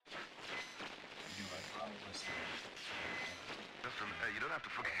you don't have to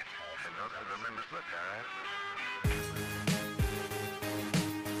forget. And also remember split, all right?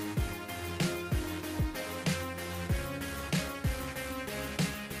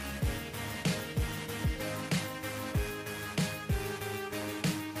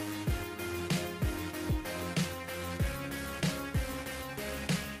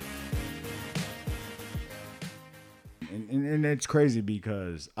 And it's crazy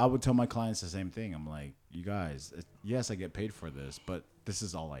because I would tell my clients the same thing. I'm like, you guys, yes, I get paid for this, but this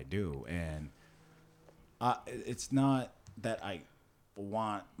is all I do. And it's not that I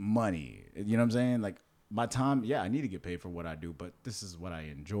want money. You know what I'm saying? Like my time, yeah, I need to get paid for what I do, but this is what I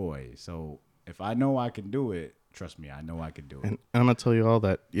enjoy. So if I know I can do it, trust me, I know I can do it. And I'm gonna tell you all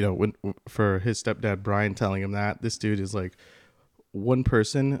that, you know, when for his stepdad Brian telling him that, this dude is like one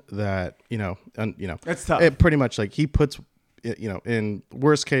person that, you know, and you know, It's tough. It pretty much like he puts, you know, in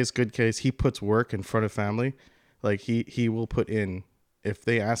worst case, good case, he puts work in front of family. Like he will put in, if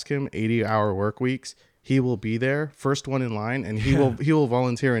they ask him 80-hour work weeks, he will be there, first one in line, and he will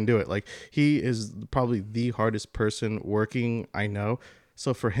volunteer and do it. Like he is probably the hardest person working I know.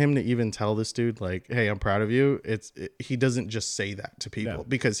 So for him to even tell this dude like, "Hey, I'm proud of you," he doesn't just say that to people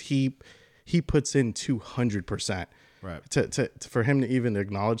because he puts in 200%. Right. To for him to even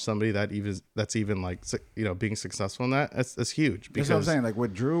acknowledge somebody that's even like, you know, being successful in that's huge. Because That's what I'm saying. Like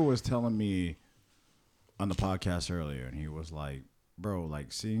what Drew was telling me on the podcast earlier, and he was like, bro,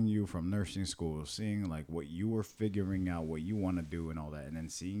 like seeing you from nursing school, seeing like what you were figuring out, what you want to do and all that, and then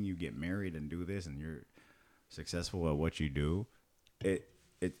seeing you get married and do this and you're successful at what you do,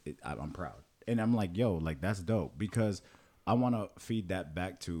 I'm proud. And I'm like, yo, like that's dope because I want to feed that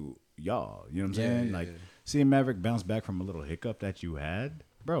back to y'all. You know what I'm saying? Yeah, like yeah. seeing Maverick bounce back from a little hiccup that you had,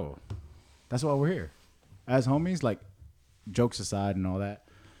 bro, that's why we're here. As homies, like jokes aside and all that,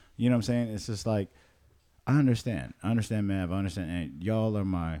 you know what I'm saying? It's just like, I understand, Mav. I understand. And y'all are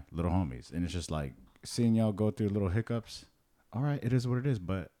my little homies. And it's just like seeing y'all go through little hiccups. All right, it is what it is.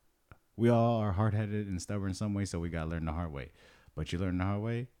 But we all are hard-headed and stubborn in some way, so we got to learn the hard way. But you learn the hard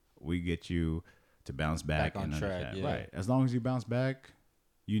way, we get you to bounce back on and track, understand. yeah. Right. As long as you bounce back,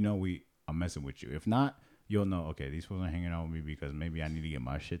 you know we are messing with you. If not, you'll know, okay, these fools are hanging out with me because maybe I need to get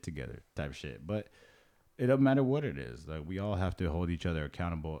my shit together type shit. But it doesn't matter what it is. Like we all have to hold each other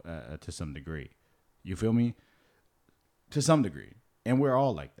accountable to some degree. You feel me? To some degree. And we're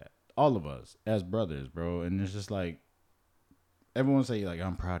all like that. All of us as brothers, bro. And it's just like, everyone say like,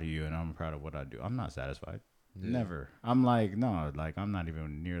 I'm proud of you and I'm proud of what I do. I'm not satisfied. Yeah. Never. I'm like, no, like I'm not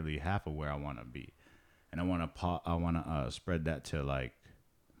even nearly half of where I want to be. And I want to spread that to like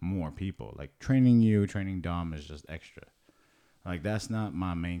more people. Like training Dom is just extra. Like that's not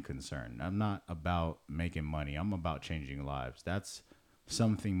my main concern. I'm not about making money. I'm about changing lives. That's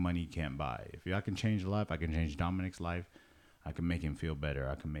something money can't buy. If I can change a life, I can change Dominic's life. I can make him feel better.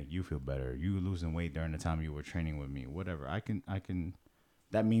 I can make you feel better. You losing weight during the time you were training with me, whatever. I can.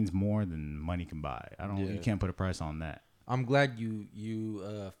 That means more than money can buy. You can't put a price on that. I'm glad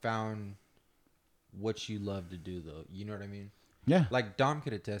you found what you love to do, though. You know what I mean? Yeah. Like Dom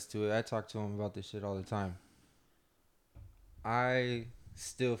could attest to it. I talk to him about this shit all the time. I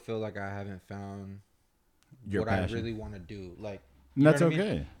still feel like I haven't found Your what passion. I really want to do. Like, And that's okay.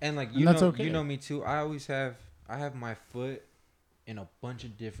 I mean? And like you know me too. I have my foot in a bunch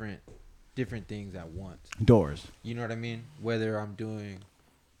of different things at once. Doors. You know what I mean? Whether I'm doing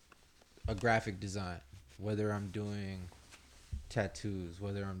a graphic design, whether I'm doing tattoos,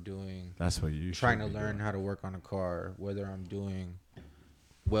 whether I'm doing That's what you trying to learn how to work on a car, whether I'm doing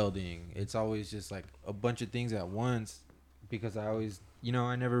welding. It's always just like a bunch of things at once because I always,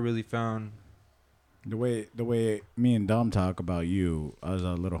 I never really found the way me and Dom talk about you as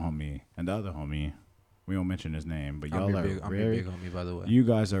a little homie and the other homie. We don't mention his name, but y'all I'm your big homie, by the way. You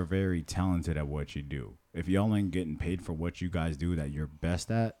guys are very talented at what you do. If y'all ain't getting paid for what you guys do that you're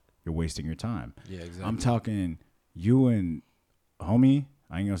best at, you're wasting your time. Yeah, exactly. I'm talking you and homie.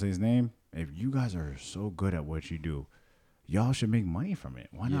 I ain't gonna say his name. If you guys are so good at what you do, y'all should make money from it.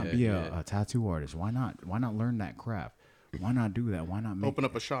 Why not be a tattoo artist? Why not learn that craft? Why not do that? Why not open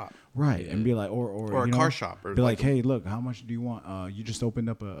up a shop? Right, and be like, or a car shop. Or be like, hey, look, how much do you want? You just opened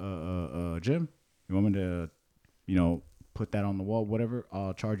up a gym. You want me to, put that on the wall, whatever?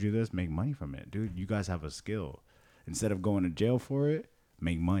 I'll charge you this. Make money from it, dude. You guys have a skill. Instead of going to jail for it,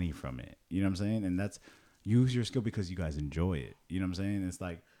 make money from it. You know what I'm saying? And that's use your skill because you guys enjoy it. You know what I'm saying? It's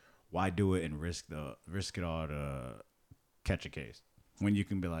like, why do it and risk it all to catch a case when you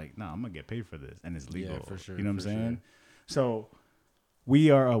can be like, no, I'm gonna get paid for this and it's legal. Yeah, for sure. You know what I'm saying? Sure. So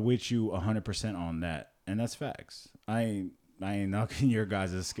we are with you 100% on that, and that's facts. I ain't I ain't knocking your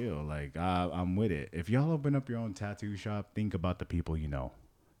guys' skill. Like I'm with it. If y'all open up your own tattoo shop, think about the people you know.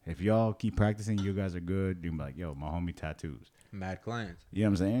 If y'all keep practicing, you guys are good. You be like, yo, my homie tattoos. Mad clients. You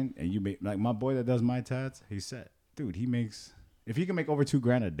know what I'm saying? And you make like my boy that does my tats. He said, dude, if he can make over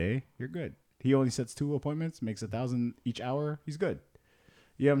 $2,000 a day, you're good. He only sets 2 appointments, makes $1,000 each hour. He's good.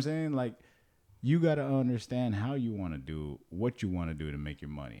 You know what I'm saying? Like, you got to understand how you want to do what you want to do to make your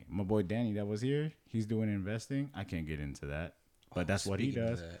money. My boy Danny that was here, he's doing investing. I can't get into that, but that's what he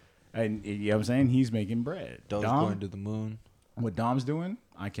does. And you know what I'm saying? He's making bread. Dom's going to the moon. What Dom's doing,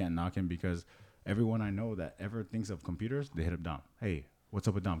 I can't knock him because everyone I know that ever thinks of computers, they hit up Dom. Hey, what's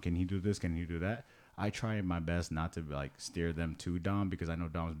up with Dom? Can he do this? Can he do that? I try my best not to like steer them to Dom because I know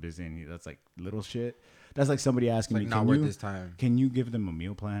Dom's busy and that's like little shit. That's like somebody asking me, not worth this time. Can you give them a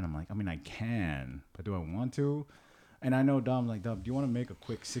meal plan? I'm like, I mean, I can, but do I want to? And I know Dom's like, Dom, do you want to make a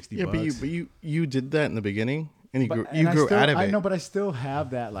quick $60? Yeah, but you did that in the beginning, and you grew still, out of it. I know, but I still have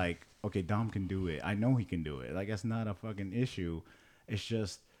that like, okay, Dom can do it. I know he can do it. Like, that's not a fucking issue. It's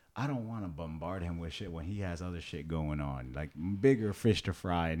just I don't want to bombard him with shit when he has other shit going on, like bigger fish to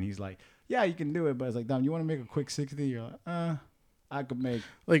fry. And he's like, yeah, you can do it, but it's like, Dom, you want to make a quick 60? You're like, I could make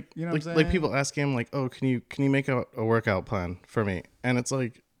like, you know, like people ask him like, oh, can you make a workout plan for me? And it's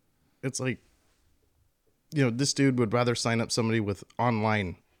like, you know, this dude would rather sign up somebody with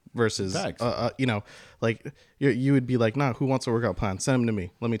online versus, you know, like you would be like, nah, who wants a workout plan? Send him to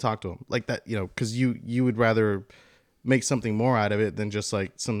me. Let me talk to him like that, you know, because you would rather make something more out of it than just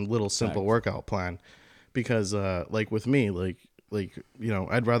like some little simple workout plan. Because like with me, like you know,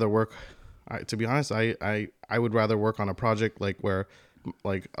 I'd rather work. To be honest, I would rather work on a project like where,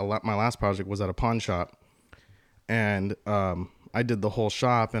 like my last project was at a pawn shop, and I did the whole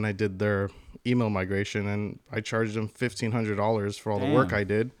shop and I did their email migration and I charged them $1,500 for all the work I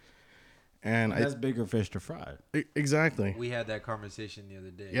did. And that's bigger fish to fry. Exactly. We had that conversation the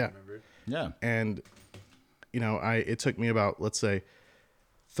other day. Yeah. Remember? Yeah. And you know, it took me about, let's say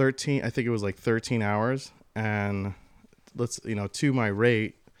 13, I think it was like 13 hours, and to my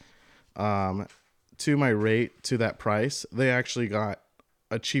rate, to that price, they actually got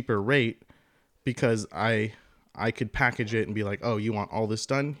a cheaper rate because I could package it and be like, oh, you want all this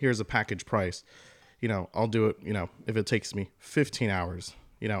done? Here's a package price. You know, I'll do it, you know, if it takes me 15 hours,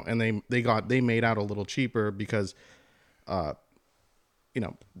 you know, and they made out a little cheaper because, you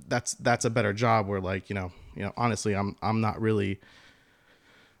know, that's a better job where like, you know, honestly, I'm not really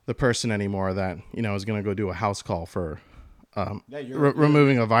the person anymore that, you know, is going to go do a house call for,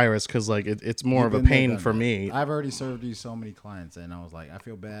 removing a virus. Cause like it's more of a pain for me. I've already served you so many clients and I was like, I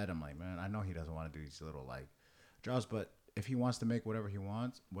feel bad. I'm like, man, I know he doesn't want to do these little like jobs, but if he wants to make whatever he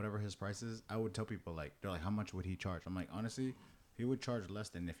wants, whatever his price is, I would tell people like, they're like, how much would he charge? I'm like, honestly, he would charge less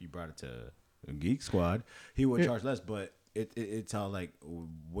than if you brought it to a Geek Squad. He would charge less, but it's all like,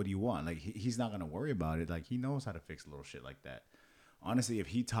 what do you want? Like he's not gonna worry about it. Like he knows how to fix little shit like that. Honestly, if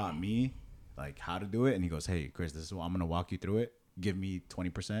he taught me like how to do it, and he goes, "Hey, Chris, this is what I'm gonna walk you through it. Give me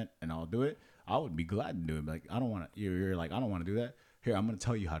 20%, and I'll do it." I would be glad to do it. Like I don't want to. You're like, I don't want to do that. Here, I'm gonna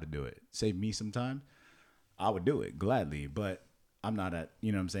tell you how to do it. Save me some time. I would do it gladly, but I'm not at.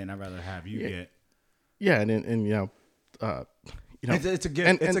 You know what I'm saying? I'd rather have you get. Yeah, and you know. You know, it's a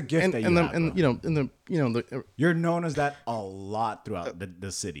gift. It's a gift that you have, and you know, you're known as that a lot throughout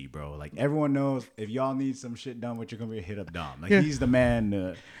the city, bro. Like everyone knows if y'all need some shit done with your company, hit up Dom. Like he's the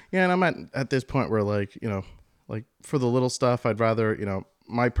man. Yeah, and I'm at this point where like, you know, like for the little stuff, I'd rather, you know,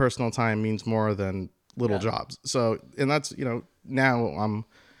 my personal time means more than little jobs. So, and that's, you know, now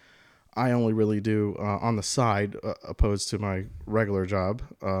I only really do on the side opposed to my regular job.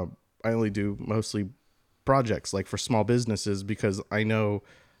 I only do mostly projects like for small businesses because I know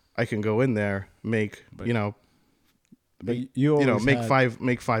I can go in there, make, you know, make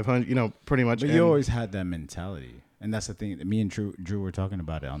 500, you know, pretty much. But you always had that mentality. And that's the thing. Me and Drew were talking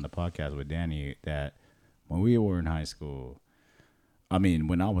about it on the podcast with Danny, that when we were in high school, I mean,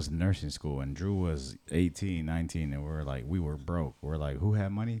 when I was in nursing school and Drew was 18, 19, and we were broke. We're like, who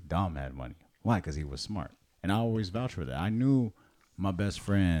had money? Dom had money. Why? Because he was smart. And I always vouch for that. I knew my best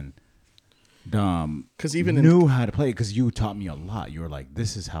friend Dom knew how to play because you taught me a lot. You were like,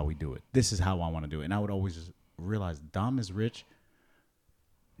 this is how we do it. This is how I want to do it. And I would always realize Dom is rich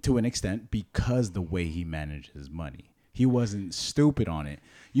to an extent because the way he manages money. He wasn't stupid on it.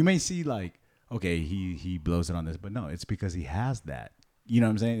 You may see like, okay, he blows it on this, but no, it's because he has that. You know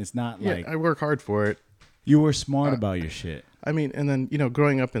what I'm saying? It's not like I work hard for it. You were smart about your shit. I mean, and then, you know,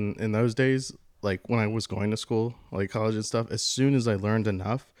 growing up in those days, like when I was going to school, like college and stuff, as soon as I learned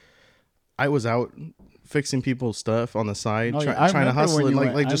enough, I was out fixing people's stuff on the side, trying to hustle and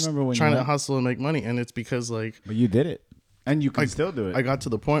like just trying to hustle and make money. And it's because like, but you did it. And you can still do it. I got to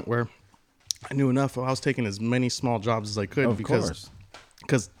the point where I knew enough. I was taking as many small jobs as I could Of course.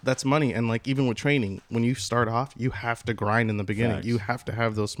 because that's money. And like even with training, when you start off, you have to grind in the beginning. Facts. You have to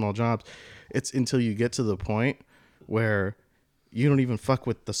have those small jobs. It's until you get to the point where you don't even fuck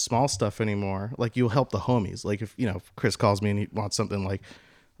with the small stuff anymore. Like you'll help the homies. Like if if Chris calls me and he wants something like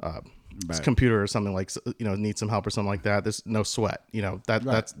his Right. computer or something, like needs some help or something like that. There's no sweat.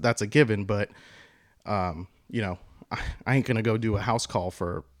 Right. That's a given. But I ain't gonna go do a house call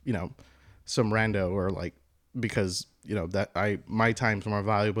for some rando or like because that my time's more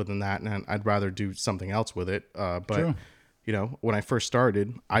valuable than that, and I'd rather do something else with it. But True. when I first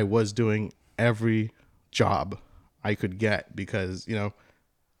started, I was doing every job I could get because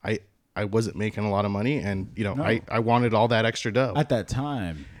I wasn't making a lot of money, and No. I wanted all that extra dough. At that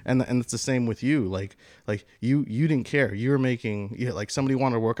time. And it's the same with you. Like you didn't care. You were making like somebody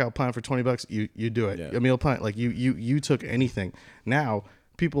wanted a workout plan for $20. You do it. Yeah. A meal plan. Like you took anything. Now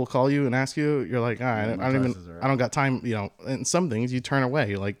people call you and ask you. You're like, I don't even. prices are I don't got time. And some things you turn away.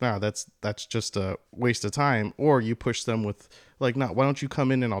 You're like, nah, that's just a waste of time. Or you push them with like, no, why don't you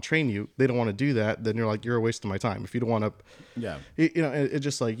come in and I'll train you? They don't want to do that. Then you're like, you're a waste of my time. If you don't want to, Yeah. it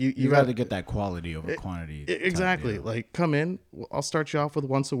just like you You got got to get that quality over quantity. type Exactly. deal. Like, come in. I'll start you off with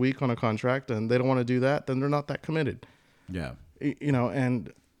once a week on a contract, and they don't want to do that. Then they're not that committed. Yeah.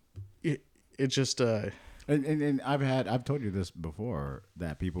 And it just And I've told you this before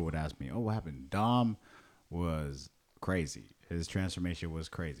that people would ask me, oh, what happened? Dom was crazy. His transformation was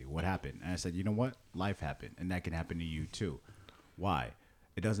crazy. What happened? And I said, you know what? Life happened, and that can happen to you too. Why?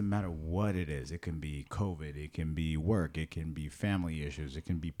 It doesn't matter what it is. It can be COVID. It can be work. It can be family issues. It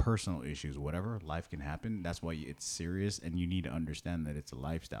can be personal issues. Whatever, life can happen. That's why it's serious, and you need to understand that it's a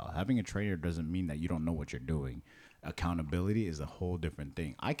lifestyle. Having a trainer doesn't mean that you don't know what you're doing. Accountability is a whole different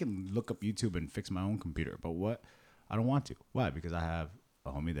thing. I can look up YouTube and fix my own computer, but what? I don't want to. Why? Because I have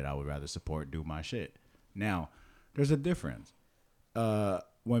a homie that I would rather support do my shit. Now, there's a difference.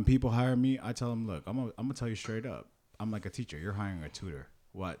 When people hire me, I tell them, look, I'm gonna tell you straight up. I'm like a teacher. You're hiring a tutor.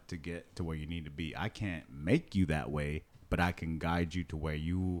 What? To get to where you need to be. I can't make you that way, but I can guide you to where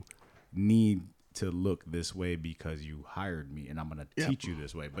you need to look this way because you hired me, and I'm gonna teach you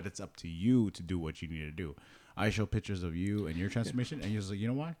this way. But it's up to you to do what you need to do. I show pictures of you and your transformation, and you're just like, you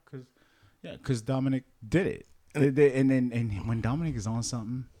know why? Because Dominic did it. And when Dominic is on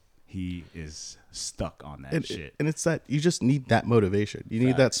something, he is stuck on that shit. And it's that you just need that motivation. You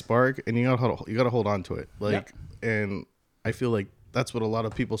need that spark, and you gotta hold on to it. Like, and I feel like that's what a lot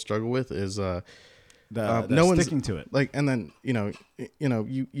of people struggle with is No one's sticking to it. Like, and then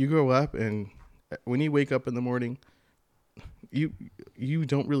you grow up, and when you wake up in the morning, you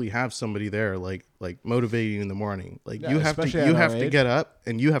don't really have somebody there like motivating you in the morning. Like you have to get up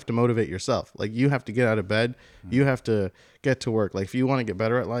and you have to motivate yourself. Like you have to get out of bed. You have to get to work. Like if you want to get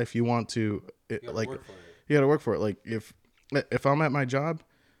better at life, you want to you got to work for it. Like if I'm at my job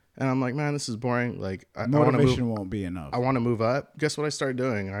and I'm like, man, this is boring. Like Motivation won't be enough. I want to move up. Guess what I start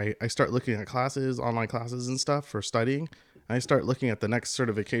doing? I start looking at classes, online classes and stuff for studying. I start looking at the next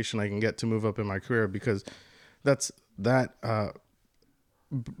certification I can get to move up in my career because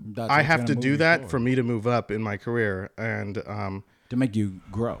I have to do that for me to move up in my career and to make you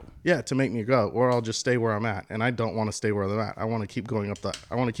grow. Yeah, to make me grow, or I'll just stay where I'm at. And I don't want to stay where I'm at. I want to keep going up.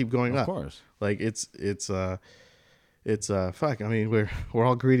 I want to keep going up. Of course. Like it's fuck. I mean, we're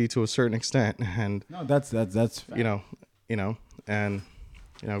all greedy to a certain extent, and No, that's fact. and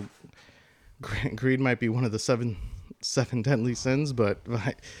greed might be one of the seven deadly sins, but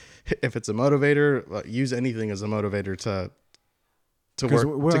if it's a motivator, use anything as a motivator to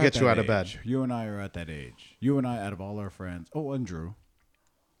work to get you out of bed. You and I are at that age. You and I, out of all our friends, and Drew,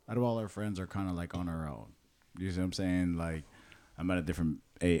 out of all our friends, are kind of like on our own. You see what I'm saying? Like, I'm at a different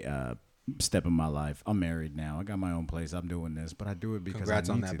step in my life. I'm married now. I got my own place. I'm doing this, but I do it because Congrats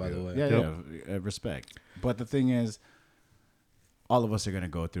I need on that, to by do the it. way. Yeah, respect. But the thing is, all of us are gonna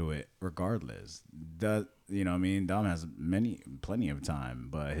go through it regardless. You know what I mean? Dom has plenty of time,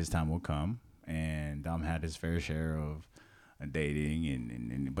 but his time will come, and Dom had his fair share of dating,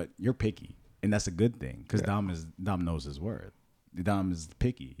 and but you're picky, and that's a good thing because Dom knows his worth. Dom is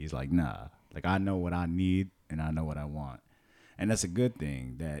picky. He's like, nah, like I know what I need and I know what I want, and that's a good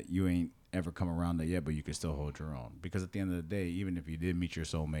thing that you ain't ever come around that yet, but you can still hold your own. Because at the end of the day, even if you did meet your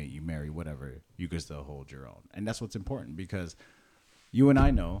soulmate, you marry, whatever, you can still hold your own, and that's what's important because you and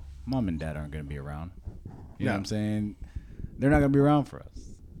I know mom and dad aren't going to be around. You know what I'm saying? They're not going to be around for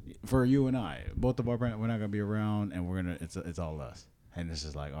us. For you and I, both of our parents, we're not gonna be around, and it's all us. And it's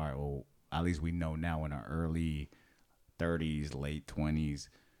just like, all right, well, at least we know now in our early 30s, late 20s,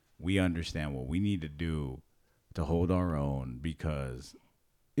 we understand what we need to do to hold our own, because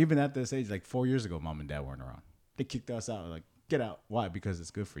even at this age, like 4 years ago, mom and dad weren't around. They kicked us out. Like, get out. Why? Because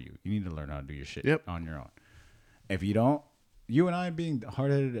it's good for you. You need to learn how to do your shit on your own. If you don't, you and I being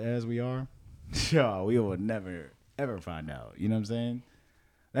hard-headed as we are, yo, we will never, ever find out. You know what I'm saying?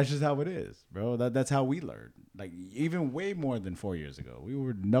 That's just how it is, bro. That's how we learned. Like, even way more than 4 years ago. We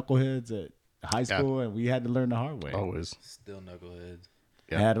were knuckleheads at high school, and we had to learn the hard way. Always. Still knuckleheads.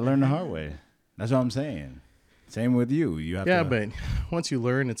 I had to learn the hard way. That's what I'm saying. Same with you. You have to. But once you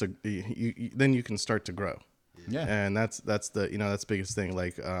learn, it's then you can start to grow. Yeah. And that's the that's the biggest thing.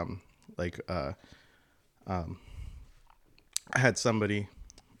 I had somebody,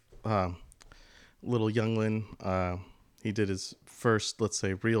 little youngling, he did his first, let's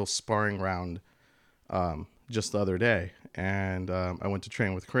say, real sparring round just the other day. And I went to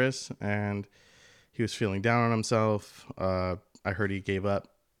train with Chris, and he was feeling down on himself. I heard he gave up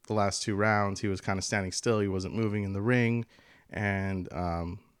the last 2 rounds. He was kind of standing still. He wasn't moving in the ring. And,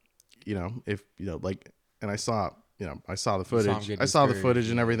 and I saw the footage. I saw the footage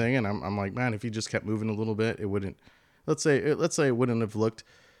and everything. And I'm like, man, if he just kept moving a little bit, it wouldn't, let's say it wouldn't have looked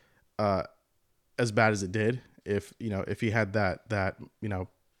as bad as it did if he had that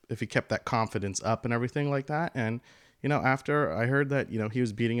if he kept that confidence up and everything like that. And after I heard that he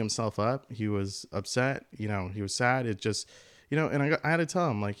was beating himself up, he was upset, he was sad. It just and I had to tell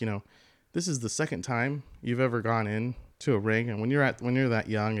him, like, this is the second time you've ever gone in to a ring, and when you're that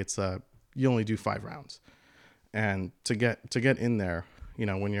young, it's you only do 5 rounds. And to get in there,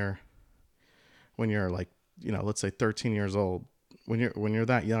 when you're like, let's say 13 years old, when you're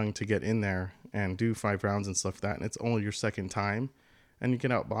that young, to get in there and do 5 rounds and stuff like that, and it's only your second time and you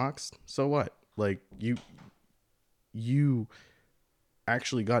get outboxed, so what? Like, you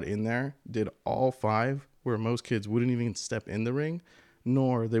actually got in there, did all 5, where most kids wouldn't even step in the ring,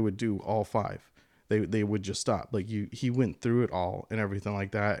 nor they would do all 5. They would just stop. Like, he went through it all and everything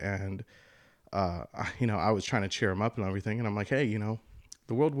like that. And I was trying to cheer him up and everything, and I'm like, hey,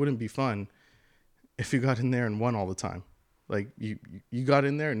 the world wouldn't be fun if you got in there and won all the time. Like, you got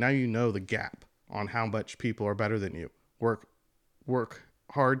in there, and now you know the gap on how much people are better than you. Work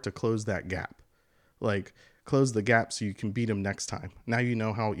hard to close that gap. Like, close the gap so you can beat them next time. Now you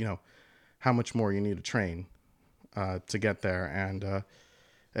know how much more you need to train to get there,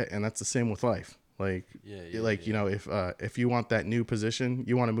 and that's the same with life. Like, if you want that new position,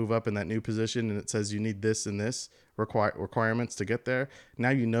 you want to move up in that new position, and it says you need this and this requirements to get there.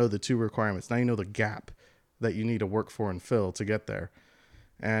 Now you know the 2 requirements. Now you know the gap that you need to work for and fill to get there.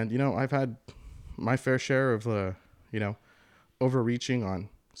 And I've had my fair share of overreaching on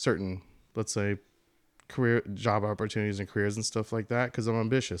certain, let's say, job opportunities and careers and stuff like that, because I'm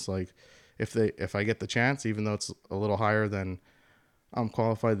ambitious. Like, if I get the chance, even though it's a little higher than I'm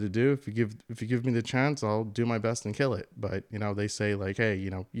qualified to do, if you give me the chance, I'll do my best and kill it. But they say, like, hey,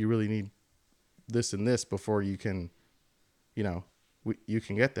 you really need this and this before you can you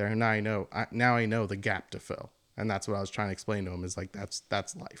can get there. And now I know the gap to fill. And that's what I was trying to explain to him, is like,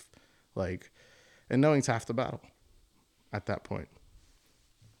 that's life. Like, and knowing's half the battle at that point.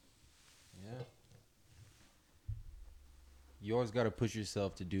 Yeah. You always got to push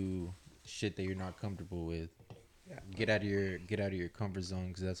yourself to do shit that you're not comfortable with. Yeah. Get out of your comfort zone,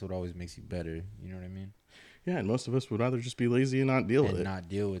 because that's what always makes you better. You know what I mean? Yeah, and most of us would rather just be lazy and not deal with it. Not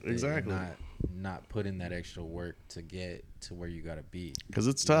deal with exactly. it. Exactly. Not put in that extra work to get to where you gotta be. Because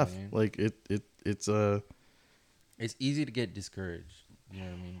it's tough. I mean? Like it's easy to get discouraged. You know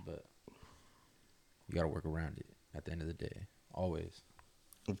what I mean? But you gotta work around it at the end of the day. Always.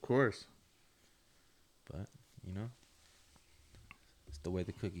 Of course. But it's the way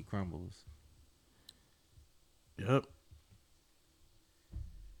the cookie crumbles. Yep.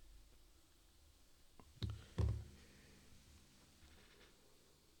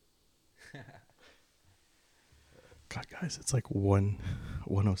 God, guys, it's like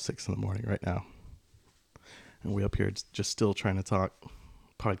 1:06 in the morning right now, and we up here just still trying to talk,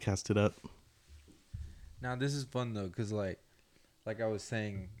 podcast it up. Now this is fun though, cause like I was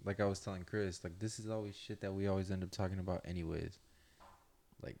telling Chris, like, this is always shit that we always end up talking about anyways.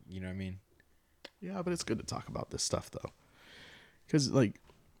 Like, you know what I mean? Yeah, but it's good to talk about this stuff though, cause like,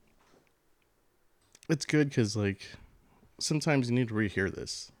 it's good, cause like, sometimes you need to rehear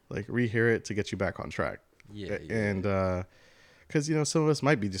this, like rehear it to get you back on track. Yeah. And because some of us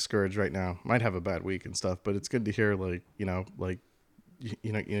might be discouraged right now, might have a bad week and stuff, but it's good to hear, like, you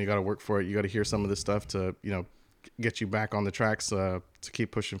got to work for it. You got to hear some of this stuff to get you back on the tracks to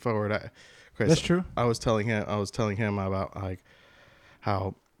keep pushing forward. Chris, that's true. I was telling him about, like,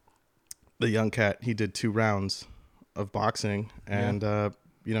 how the young cat, he did 2 rounds of boxing, and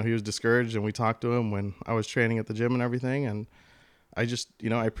he was discouraged, and we talked to him when I was training at the gym and everything. And I just,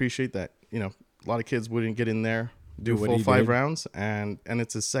 I appreciate that. A lot of kids wouldn't get in there, do what full he 5 did. rounds, and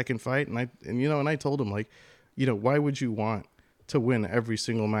it's his second fight. And I told him, like, why would you want to win every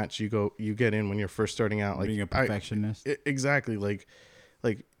single match you get in when you're first starting out? Like, Being a perfectionist. Exactly. Like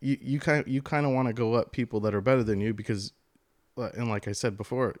you kind of want to go up people that are better than you because, and like I said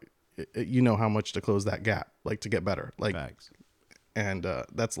before, you know how much to close that gap, like to get better, like, Facts. and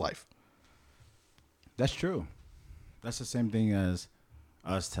that's life. That's true. That's the same thing as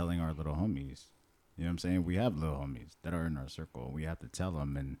us telling our little homies. You know what I'm saying? We have little homies that are in our circle. We have to tell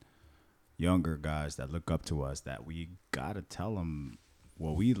them, and younger guys that look up to us, that we got to tell them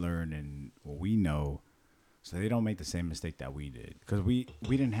what we learned and what we know so they don't make the same mistake that we did. Because we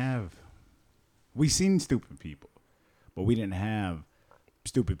seen stupid people, but we didn't have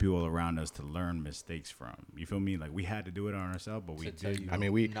stupid people around us to learn mistakes from. You feel me? Like, we had to do it on ourselves, but we did. I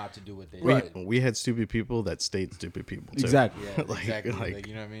mean, we not to do what they did. we had stupid people that stayed stupid people too. Exactly. Yeah, Like- exactly. like- Like,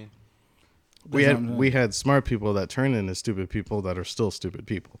 you know what I mean? We had smart people that turned into stupid people that are still stupid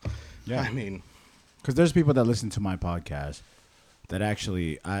people. Yeah. I mean, Because there's people that listen to my podcast that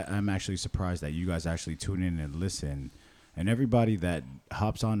actually, I'm actually surprised that you guys actually tune in and listen. And everybody that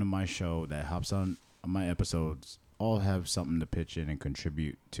hops onto my show, that hops on my episodes, all have something to pitch in and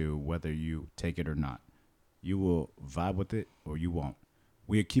contribute to, whether you take it or not. You will vibe with it or you won't.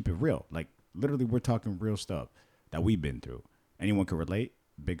 We keep it real. Like, literally, we're talking real stuff that we've been through. Anyone can relate.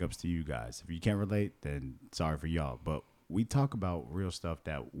 Big ups to you guys. If you can't relate, then sorry for y'all. But we talk about real stuff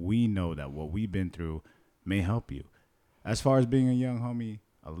that we know that what we've been through may help you. As far as being a young homie,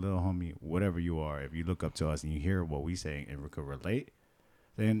 a little homie, whatever you are, if you look up to us and you hear what we say and could relate,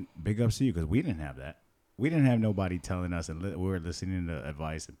 then big ups to you, because we didn't have that. We didn't have nobody telling us, and we were listening to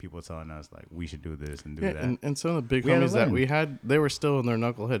advice and people telling us, like, we should do this and do yeah, that. and some of the big We had to homies that learn. we had, they were still in their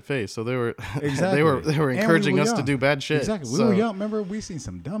knucklehead phase, so they were Exactly. they were And encouraging we were us to young. do bad shit. Exactly. We So- were young. Remember, we seen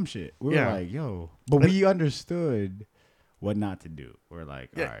some dumb shit. We were Yeah. like, yo. But we understood what not to do. We're like,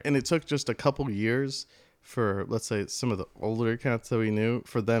 Yeah, all right. and it took just a couple years for, let's say, some of the older cats that we knew,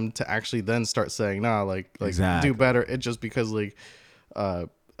 for them to actually then start saying, nah, like Exactly. do better. It just because, like,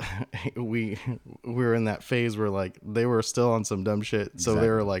 we were in that phase where, like, they were still on some dumb shit, so they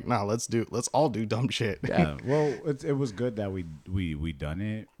were like, nah, let's all do dumb shit. Yeah. Well, it was good that we done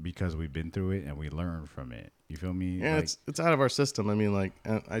it because we've been through it and we learned from it. You feel me? Yeah, Like, it's out of our system. I mean, like,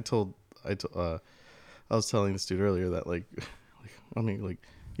 and I was telling this dude earlier that, like,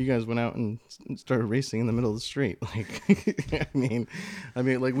 you guys went out and started racing in the middle of the street. Like, I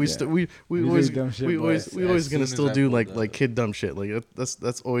mean, like, we We always do dumb shit, we but always as gonna soon still as I do pulled like up- kid dumb shit. Like,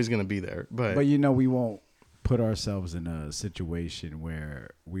 that's always gonna be there. But But we won't put ourselves in a situation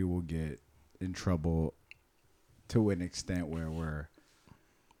where we will get in trouble to an extent where we're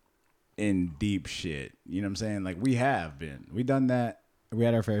in deep shit. You know what I'm saying? Like, we done that. We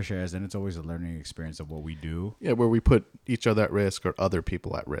had our fair shares, and it's always a learning experience of what we do. yeah, where we put each other at risk or other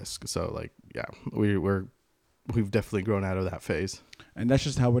people at risk. So, like, yeah, we've definitely grown out of that phase. And that's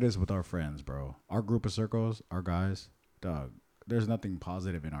just how it is with our friends, bro. Our group of circles, our guys, dog, there's nothing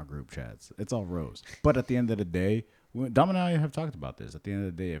positive in our group chats. It's all rose. But at the end of the day, Dom and I have talked about this. At the end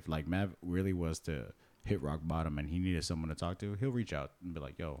of the day, if, like, Mav really was to hit rock bottom and he needed someone to talk to, he'll reach out and be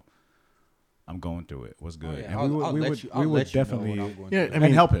like, yo, I'm going through it. What's good? yeah. And I'll we let would you- I'll would let you know definitely when I'm going Yeah, through I it. mean,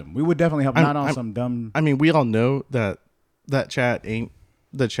 and help him. We would definitely help, I'm- not on I'm- some dumb. I mean, we all know that chat ain't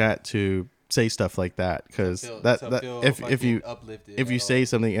the chat to say stuff like that, because if you uplifted if you at say all.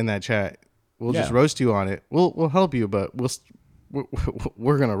 something in that chat, we'll just Yeah. roast you on it. We'll help you, but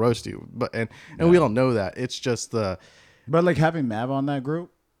we're gonna roast you. But and we all know that. It's just the But, like, having Mav on that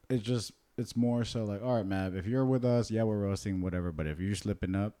group, it's more so like, all right, Mav, if you're with us, yeah, we're roasting, whatever. But if you're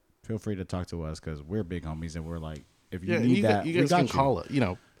slipping up, feel free to talk to us, because we're big homies and we're like, if you yeah. need You, that, you we guys got can you. call it. You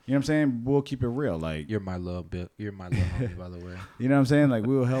know, You know what I'm saying? We'll keep it real. Like, You're my little bit. You're my little homie, by the way. you know what I'm saying? Like,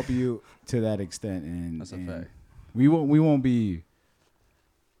 we will help you to that extent, and That's a and fact. We won't be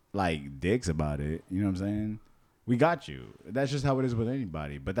like dicks about it. You know what I'm saying? We got you. That's just how it is with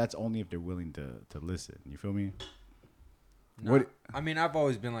anybody. But that's only if they're willing to listen. You feel me? No, What- I mean, I've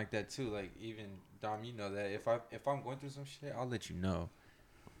always been like that too. Like, even Dom, you know that if I'm going through some shit, I'll let you know.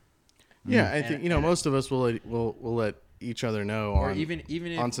 yeah. I And- think and- most of us will let each other know Or on even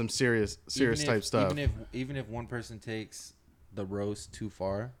if on some serious even type if, stuff. Even if one person takes the roast too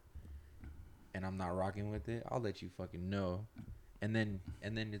far, and I'm not rocking with it, I'll let you fucking know, and then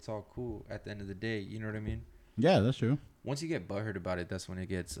it's all cool at the end of the day. You know what I mean? Yeah, that's true. Once you get butthurt about it, that's when it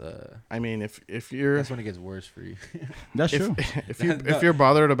gets I mean, if you're that's when it gets worse for you. That's true. if you're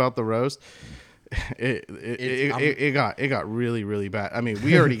bothered about the roast, it got really, really bad. I mean,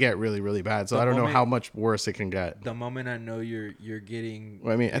 we already get really, really bad, so I don't know how much worse it can get. The moment I know you're getting,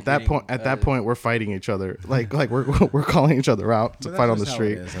 I mean, at that point, we're fighting each other. Like we're calling each other out to fight on the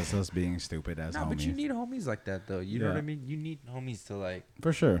street. That's us being stupid as homies. But you need homies like that though. You know what I mean? You need homies to like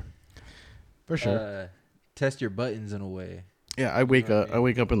for sure. Test your buttons in a way. Yeah, I wake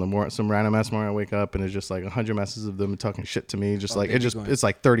up in the morning, some random ass morning. I wake up and it's just like 100 messages of them talking shit to me. Just it's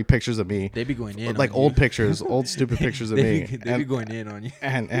like 30 pictures of me. They be going in, like old pictures, old stupid pictures of me. They be going in on you.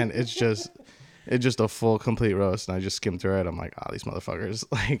 And it's just a full complete roast. And I just skim through it. I'm like, these motherfuckers.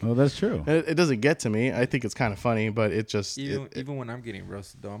 Like, well, that's true. It doesn't get to me. I think it's kind of funny, but it just even when I'm getting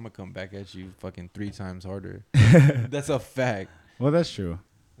roasted though, I'm gonna come back at you fucking 3 times harder. That's a fact. Well, that's true.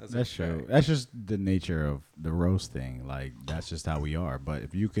 That's true. That's just the nature of the roast thing. Like, that's just how we are. But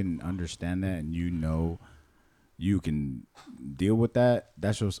if you can understand that and you know you can deal with that,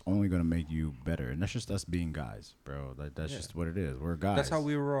 that's just only going to make you better. And that's just us being guys, bro. Like, that's just what it is. We're guys. That's how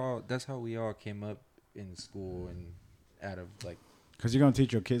we all came up in school and out of, like, because you're going to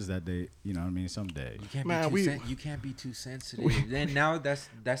teach your kids that they, you know what I mean, someday. You can't be too sensitive. Then now that's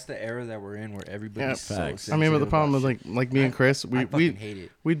the era that we're in where everybody's so sensitive. I mean, but the problem is like me and Chris, I fucking hate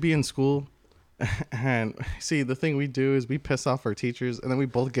it. We'd be in school and see, the thing we do is we piss off our teachers and then we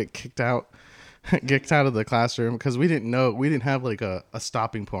both get kicked out of the classroom because we didn't have like a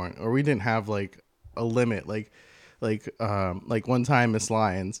stopping point, or we didn't have like a limit. Like one time Miss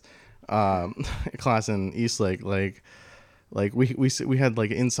Lyons class in Eastlake, like we had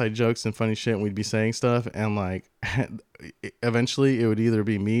like inside jokes and funny shit, and we'd be saying stuff, and like eventually it would either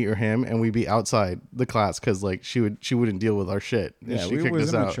be me or him, and we'd be outside the class because like she wouldn't deal with our shit. Yeah, she we kicked were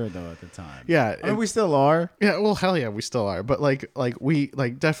us out. immature though at the time. Yeah, I mean, we still are. Yeah, well, hell yeah, we still are. But like we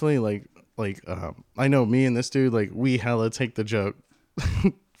like definitely like I know me and this dude, like, we hella take the joke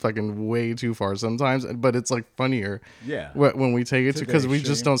fucking way too far sometimes, but it's like funnier when we take it because we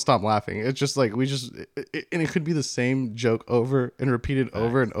just don't stop laughing. It's just like and it could be the same joke over and repeated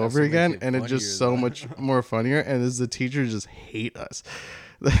over and over again, and it's just so much more funnier, and as the teachers just hate us.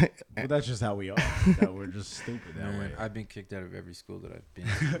 Well, that's just how we are. That we're just stupid that way. I've been kicked out of every school that I've been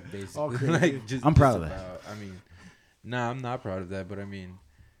to, basically. I'm proud of that. I mean, I'm not proud of that, but I mean,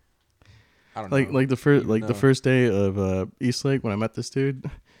 I don't know. Like the first day of Eastlake when I met this dude,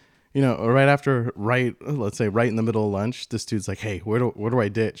 you know, let's say right in the middle of lunch, this dude's like, "Hey, where do I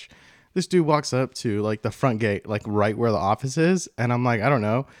ditch?" This dude walks up to like the front gate, like right where the office is, and I'm like, I don't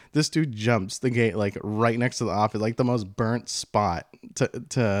know. This dude jumps the gate like right next to the office, like the most burnt spot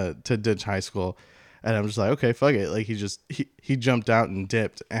to ditch high school. And I'm just like, okay, fuck it. Like he jumped out and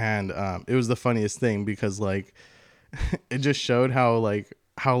dipped, and it was the funniest thing because like it just showed how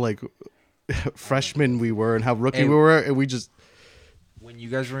freshmen we were and how rookie we were, and we just. When you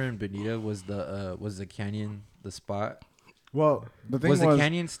guys were in Bonita, was the canyon the spot? Well, the thing was the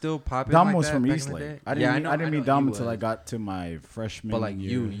canyon still popping? Dom like was that from back in the Eastlake. day? I didn't meet Dom until I got to my freshman But like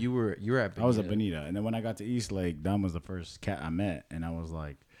year. you were at Bonita. I was at Bonita, and then when I got to Eastlake, Dom was the first cat I met, and I was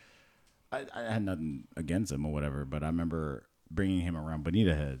like, I had nothing against him or whatever, but I remember bringing him around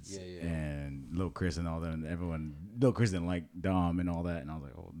Bonita heads and Lil Chris and all that, and everyone. Lil Chris didn't like Dom and all that, and I was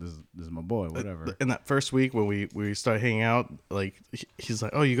like, oh, this is my boy, whatever. In that first week when we started hanging out, like he's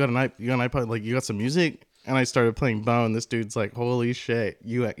like, oh, you got an iPod, like you got some music. And I started playing Bone. This dude's like, "Holy shit!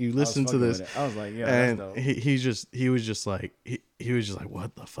 You listen to this?" I was like, "Yeah, and that's dope." he was just like,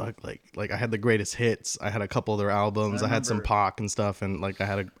 "What the fuck?" Like I had the greatest hits. I had a couple of their albums. I had some Pac and stuff, and like I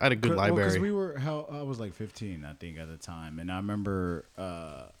had a good library. Because I was like 15, I think, at the time, and I remember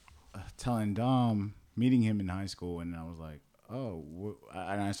telling Dom, meeting him in high school, and I was like, "Oh,"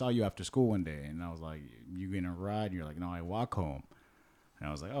 and I saw you after school one day, and I was like, "You gonna ride?" And you're like, "No, I walk home." And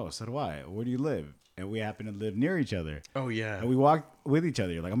I was like, "Oh, so do I. Where do you live?" And we happen to live near each other. Oh, yeah. And we walked with each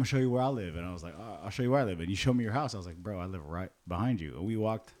other. You're like, I'm going to show you where I live. And I was like, oh, I'll show you where I live. And you showed me your house. I was like, bro, I live right behind you. And we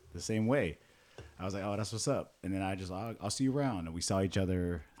walked the same way. I was like, oh, that's what's up. And then I'll see you around. And we saw each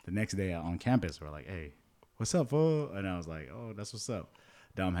other the next day on campus. We're like, hey, what's up, fool? And I was like, oh, that's what's up.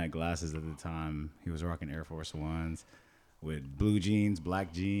 Dom had glasses at the time. He was rocking Air Force Ones with blue jeans,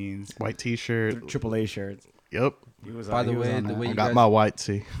 black jeans, white T-shirt, AAA shirts. Yep. He was, By the way, I got my white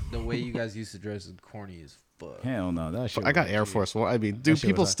tee. The way you guys used to dress is corny as fuck. Hell no, that shit. I got was- Air Force One. I mean, dude, shit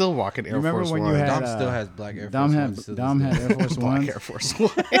people was- still walk in Air remember Force when you One. had, Dom still has black Air Dom Force had Ones to this Dom day. had Air Force Black Ones. Air Force One.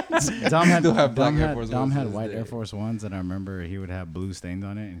 Dom had Still have black Dom Air had Force Dom Ones to had this white day. Air Force Ones, and I remember he would have blue stains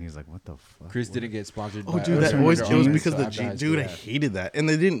on it, and he's like, "What the fuck?" Chris What? didn't get sponsored. Oh, by dude, us that or always under it was Armour because until the after high dude, I school. hated that, and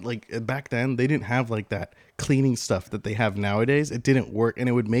they didn't like back then. They didn't have like that cleaning stuff that they have nowadays. It didn't work, and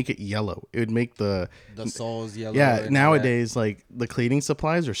it would make it yellow. It would make the soles yellow. yeah. and all Nowadays, like the cleaning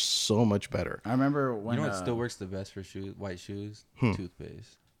supplies are so much better. I remember that. when You know what still works the best for shoes? White shoes,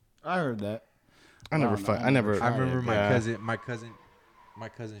 toothpaste. I heard that. I never, don't know, I never. tried I remember it, my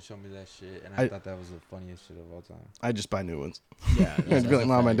cousin showed me that shit, and I thought that was the funniest shit of all time. I just buy new ones. Yeah, I'd be like,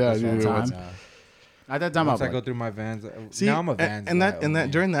 Mom and Dad, That's you all new time. ones. At that time, I Once was I go like, through my Vans, See, now I'm a Vans and guy that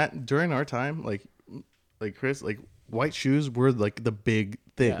only. during our time, like Chris, like white shoes were like the big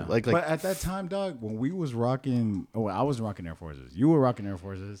thing. yeah. Like but at that time, dog, when we was rocking, I was rocking Air Forces. You were rocking Air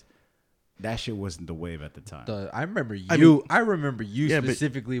Forces. That shit wasn't the wave at the time. I remember you. I mean- remember you Yeah, but-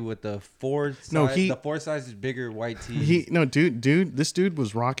 specifically with the No, the 4 sizes bigger white tees. this dude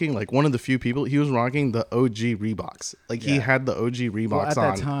was rocking like one of the few people. He was rocking the OG Reeboks. Like he Yeah. had the OG Reeboks at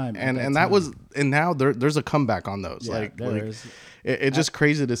on, that time- at and that and that time- was and now there's a comeback on those. Yeah, like there is. it's just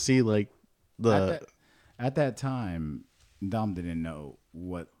crazy to see like At that time, Dom didn't know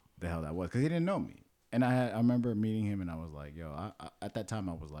what the hell that was because he didn't know me. And I remember meeting him, and I was like, "Yo." At that time,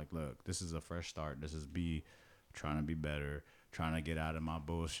 I was like, "Look, this is a fresh start. This is trying to be better, trying to get out of my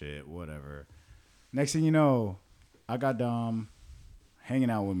bullshit, whatever." Next thing you know, I got Dom hanging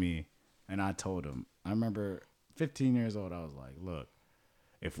out with me, and I told him. I remember 15 years old. I was like, "Look,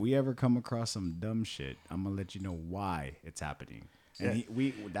 if we ever come across some dumb shit, I'm gonna let you know why it's happening." And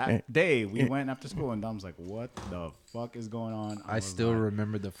that day we went after school, and Dom's like, "What the fuck is going on?" I was still like-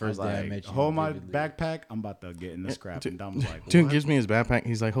 remember the I was first day I like, met you. "Hold my vividly. backpack. I'm about to get in the scrap." And Dom's like, dude "What?" gives me his backpack.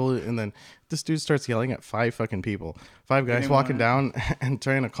 He's like, hold it, and then this dude starts yelling at 5 fucking people, 5 guys didn't walking wanna- down and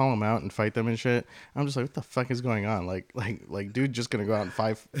trying to call him out and fight them and shit. I'm just like, what the fuck is going on? Like, dude, just gonna go out and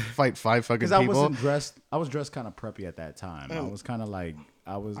fight 5 fucking Because people. I wasn't dressed. I was dressed kind of preppy at that time. I was kind of like,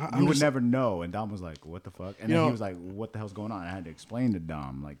 I'm you would just- never know. And Dom was like, "What the fuck?" And You then know- he was like, "What the hell's going on?" I had to explain to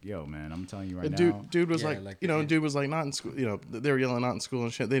Dom, like, "Yo, man, I'm telling you right now." Dude was Yeah, like, like you the know, end. dude was like, not in school. You know, they were yelling not in school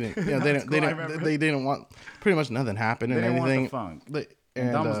and shit. They didn't, you know, they didn't, school, I remember. they didn't want pretty much nothing happened They and didn't want the anything. funk. They-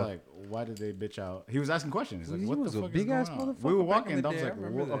 And Dom was like, "Why did they bitch out?" He was asking questions. He's like, He "What was the a fuck is big going ass on?" motherfucker We were back walking. in And the Dom's day, I like,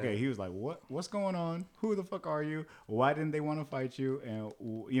 remember that. "Okay." He was like, "What's going on? Who the fuck are you? Why didn't they want to fight you?" And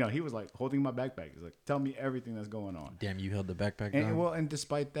you know, he was like holding my backpack. He's like, "Tell me everything that's going on." Damn, you held the backpack And down. well, and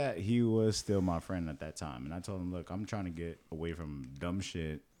despite that, he was still my friend at that time. And I told him, "Look, I'm trying to get away from dumb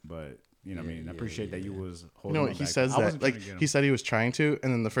shit, but you know, what I mean, I appreciate that you was You holding." know my what he backpack." says I that wasn't trying like to get him. he said he was trying to,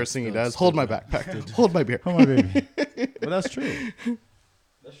 and then the first thing he Still- does, still hold my don't. backpack, hold my beer. Oh my baby. But that's true.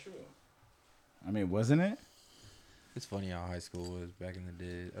 That's true. I mean, wasn't it? It's funny how high school was back in the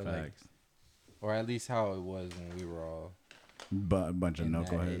day, Facts. or at least how it was when we were all But a bunch of in that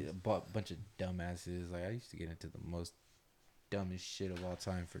knuckleheads. age. Bunch of dumbasses. Like I used to get into the most dumbest shit of all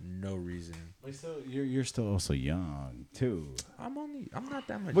time for no reason. But still, you're still also young too. I'm not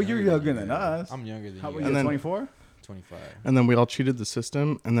that much. Well, you're younger you than guys. us. I'm younger than How you. about guys. you? then- 24. 25. And then we all cheated the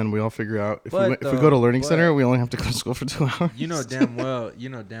system, and then we all figure out if But we go to learning but- center, we only have to go to school for 2 hours. You know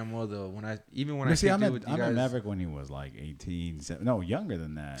damn well though when I But see, I kicked it met with you I met guys, Maverick when he was like 18. No, younger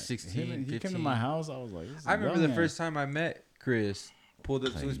than that. 16, He came to 15. my house. I was like, this is I remember young the ass- first time I met Chris. Pulled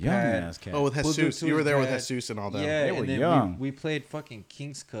up like to his young pad. ass cat. Oh, with Pulled up Jesus, to you were his there with pad. Jesus and all that. Yeah, They were and then young. we played fucking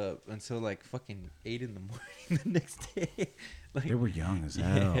King's Cup until like fucking 8 in the morning the next day. Like They were young as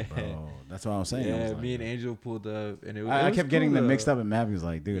hell, Yeah. bro. That's what I was saying. I yeah, was like, me and Angel pulled up, and it was. I it was kept getting cool, them though. mixed up, and Maverick was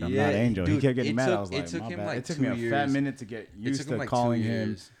like, "Dude, I'm Yeah, not Angel." dude, he kept getting it mad. took- I was it like, took "My him, bad." like, It took 2 me a fat years. minute to get It used took to him like calling 2 him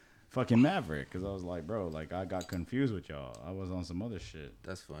years. fucking Maverick because I was like, "Bro, like I got confused with y'all. I was on some other shit."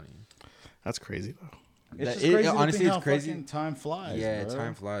 That's funny. That's crazy though. It's That- just it- crazy. to honestly, think it's how crazy. fucking time flies. Yeah, bro.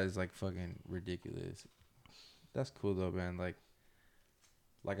 time flies like fucking ridiculous. That's cool though, man.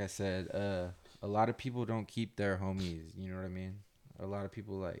 Like I said, a lot of people don't keep their homies. You know what I mean? A lot of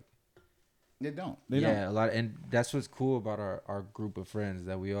people like. They don't. They Yeah, don't. a lot, and that's what's cool about our group of friends,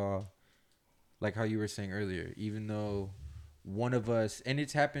 that we all, like how you were saying earlier, even though one of us, and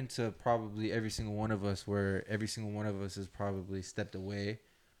it's happened to probably every single one of us, where every single one of us has probably stepped away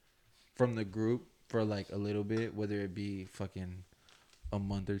from the group for like a little bit, whether it be fucking a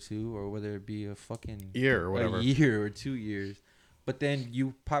month or two, or whether it be a fucking Year or whatever. a year or 2 years, but then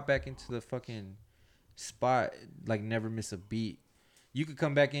you pop back into the fucking spot, like never miss a beat. You could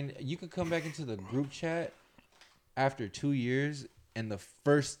come back into the group chat after 2 years, and the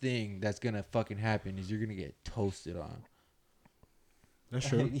first thing that's gonna fucking happen is you're gonna get toasted on. That's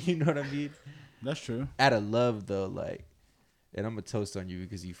true. You know what I mean? That's true. Out of love though, like, and I'm gonna toast on you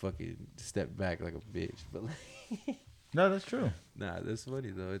because you fucking stepped back like a bitch. But like, No, that's true. nah, that's funny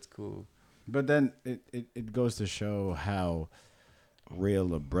though. It's cool. But then it goes to show how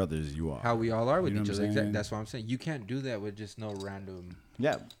real of brothers you are. How we all are with You know each what other. I'm saying? That's what I'm saying. You can't do that with just no random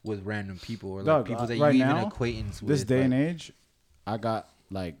Yeah. with random people or like Dog, people that right you even now, acquaintance with. This day like, and age, I got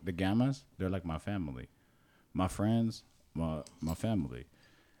like the Gammas. They're like my family, my friends, my family,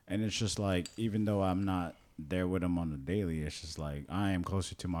 and it's just like even though I'm not there with them on the daily, it's just like I am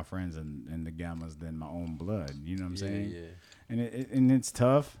closer to my friends and the Gammas than my own blood. You know what I'm saying? Yeah. And it's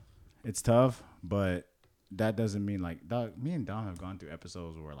tough. It's tough, but that doesn't mean like dog. Me and Dom have gone through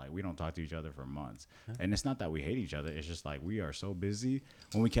episodes where like we don't talk to each other for months, and it's not that we hate each other. It's just like we are so busy.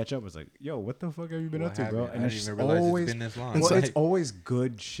 When we catch up, it's like, yo, what the fuck have you been What up to, bro? happened? And I it's didn't just even realize always it's been this long. well, Like- it's always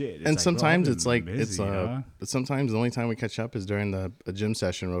good shit. It's And like, sometimes bro, I've it's been like busy, dog. sometimes the only time we catch up is during a gym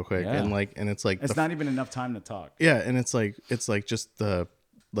session real quick, Yeah. and it's like It's not even enough time to talk. yeah, and it's like just the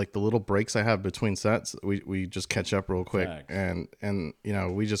little breaks I have between sets, we just catch up real quick, Facts. and you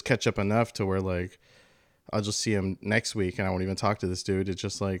know we just catch up enough to where like I'll just see him next week and I won't even talk to this dude. It's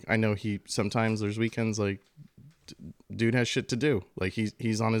just like I know sometimes there's weekends like dude has shit to do, like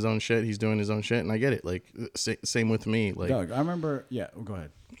he's on his own shit, he's doing his own shit, and I get it. Like same with me, like Doug, I remember. Yeah, go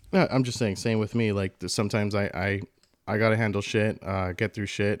ahead. yeah, I'm just saying same with me. Like sometimes I gotta handle shit, get through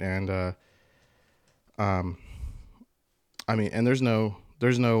shit, and I mean, and there's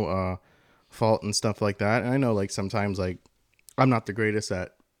no fault and stuff like that. And I know like sometimes like I'm not the greatest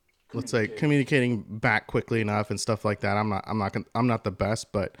at, let's say, communicating back quickly enough and stuff like that. I'm not the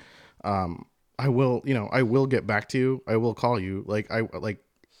best, but I will get back to you. I will call you.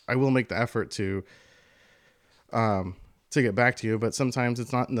 I will make the effort to get back to you, but sometimes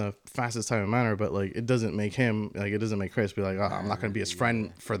it's not in the fastest time and manner, but like it doesn't make Chris be like, oh, I'm not going to be his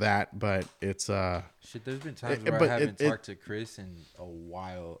friend for that. But it's shit, there's been times where but I haven't talked to Chris in a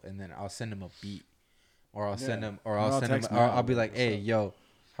while, and then I'll send him a beat, or I'll send him, or I'll send him, text or him I'll be out, like, what's hey, up? yo,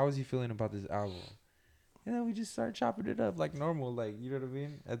 how was he feeling about this album? And then we just start chopping it up like normal, like, you know what I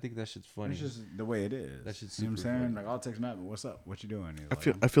mean? I think that shit's funny. It's just the way it is. That shit's You know what I'm super saying? funny. Like I'll text Matt, what's up? What you doing?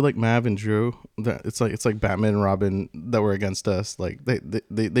 He's I feel like Mav and Drew, that it's like Batman and Robin that were against us. Like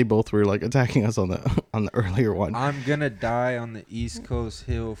they both were like attacking us on the earlier one. I'm gonna die on the East Coast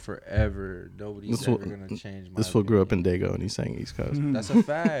hill forever. Nobody's This ever fool- gonna change my This fool grew up in opinion. Dago and he's saying East Coast. That's a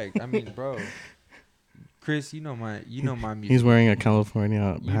fact. I mean, bro. Chris, you know my music. He's wearing a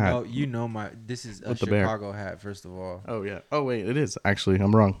California hat. You know my. This is a With the bear. Chicago hat. First of all, Oh yeah. Oh wait, it is actually.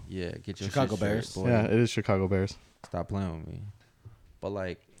 I'm wrong. yeah. Get your Chicago shit straight, Bears. boy. Yeah, it is Chicago Bears. Stop playing with me. But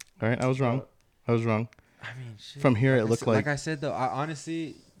like, All right, I was wrong. I was wrong. I mean, shit. From here, it looked like like I said though. I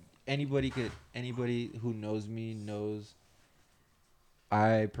honestly, anybody who knows me knows.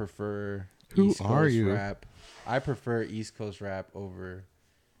 I prefer. Who East are Coast you? Rap. I prefer East Coast rap over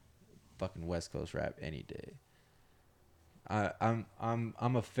fucking West Coast rap any day. I'm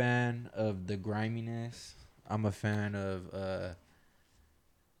a fan of the griminess. I'm a fan of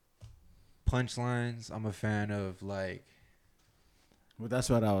punchlines. I'm a fan of like well, that's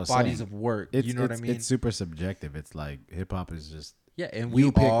what I was bodies saying. of work. It's, You know what I it's- mean? It's super subjective. It's like hip hop is just Yeah, and you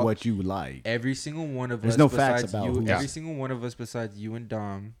we pick all, what you like. every single one of There's us no facts besides about you, who's- every single one of us besides you and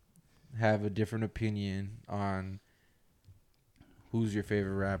Dom have a different opinion on who's your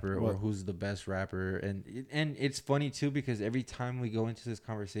favorite rapper or Well- who's the best rapper, and it's funny too because every time we go into this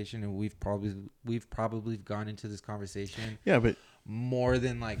conversation, and we've probably gone into this conversation yeah, but more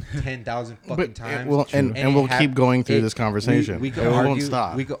than like 10,000 fucking times. well, and it we'll hap- keep going through it- this conversation. We could It argue. won't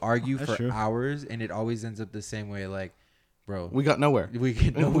stop. We could argue That's for true. hours, and it always ends up the same way. Like, bro, We got nowhere. we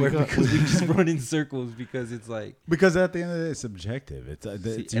get nowhere got- because we just run in circles because it's like. Because at the end of the day, it's subjective. It's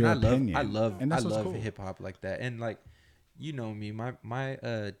See, your I opinion. love and that's what's love cool. hip hop like that. And like, you know me, my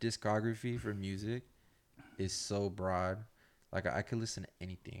discography for music is so broad. Like I could listen to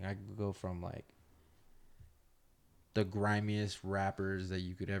anything. I could go from like the grimiest rappers that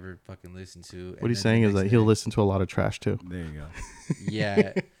you could ever fucking listen to. What he's saying is that he'll listen to a lot of trash too. There you go.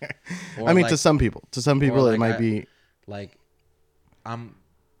 Yeah. Or I mean, like- to some people, like it might be. like I'm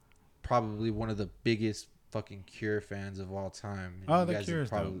probably one of the biggest fucking Cure fans of all time. And Oh, you the guys Cure are is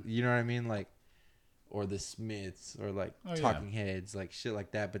probably, you know what I mean? Like, or the Smiths, or like Oh, yeah. Talking Heads, like shit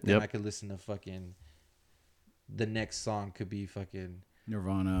like that. But then Yep. I could listen to fucking. The next song could be fucking.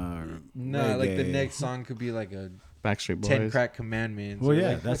 Nirvana or Nah, like the reggae. next song could be like a Backstreet 10 Boys. Crack Commandments. Well, or yeah,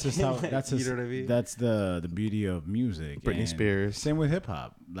 like that's just how. fucking, like, That's just, you know what I mean? That's the beauty of music. Britney And Spears. Same with hip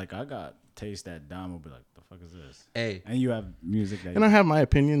hop. Like I got taste that Dom will be like, the fuck is this? Hey, And you have music that. And I have my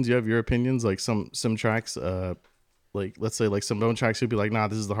opinions. You have your opinions. Like some tracks, like let's say like Simone tracks, he'll be like, nah,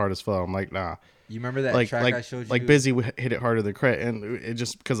 this is the hardest flow. I'm like, nah. You remember that Like track I showed you? like Busy hit it harder than Crit, and it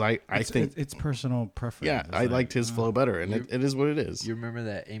just because I think it's personal preference. yeah, It's I liked his flow better, and it is what it is. You remember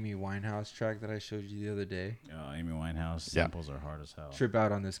that Amy Winehouse track that I showed you the other day? Amy Winehouse samples are hard as hell. Trip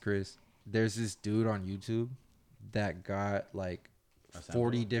out on this, Chris. There's this dude on YouTube that got like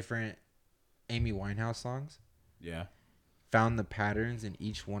 40 different Amy Winehouse songs. Yeah. Found the patterns in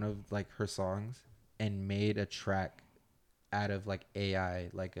each one of like her songs and made a track out of like AI,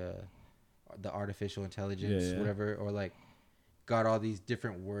 like the artificial intelligence, whatever, or like got all these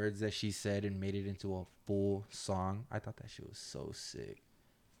different words that she said and made it into a full song. I thought that shit was so sick.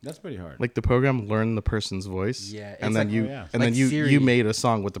 That's pretty hard. Like the program learned the person's voice, like, and then like you made a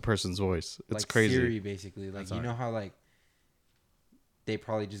song with the person's voice. It's like crazy. Siri, basically. Like, That's you hard. know how like they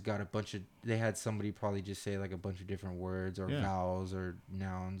probably just got they had somebody probably just say like a bunch of different words or vowels or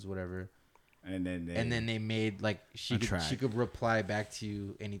nouns, whatever. And then they made like she could reply back to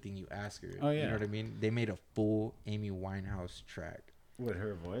you anything you ask her. Oh yeah. You know what I mean? They made a full Amy Winehouse track. With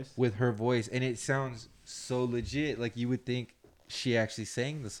her voice? With her voice. And it sounds so legit. Like you would think she actually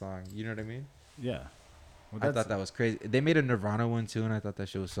sang the song. You know what I mean? Yeah. Well, I thought that was crazy. They made a Nirvana one too, and I thought that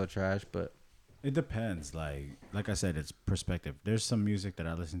shit was so trash, but it depends. Like I said, it's perspective. There's some music that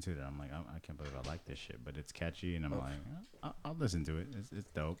I listen to that I'm like, I can't believe I like this shit, but it's catchy, and I'm like, I'll listen to it. It's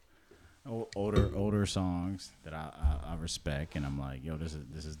dope. Older songs that I respect, and I'm like, yo, this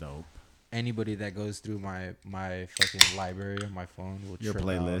is dope. Anybody that goes through my fucking library on my phone will Your trip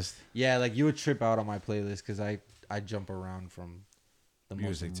playlist. out. Yeah, like you would trip out on my playlist because I jump around from the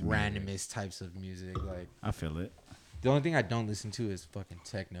Music most to randomest music. types of music. Like I feel it. the only thing I don't listen to is fucking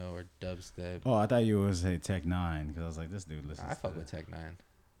techno or dubstep. Oh, I thought you would say Tech Nine because I was like, this dude listens. I fuck to with Tech Nine.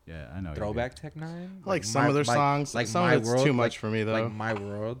 Yeah, I know. Throwback Tech Nine. I like some of their songs. Like some of it's too much for me though. Like My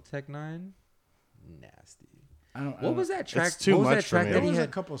World Tech Nine. Nasty. What What was that track? It's too what was much that for track me. that There he was a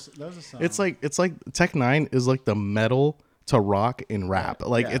had? couple. There was a song. It's like Tech Nine is like the metal to rock in rap.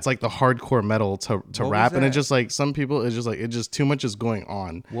 Like yeah. it's like the hardcore metal to What rap, was and it that? just like some people it's just like it just too much is going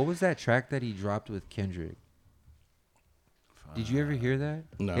on. What was that track that he dropped with Kendrick? Did you ever hear that?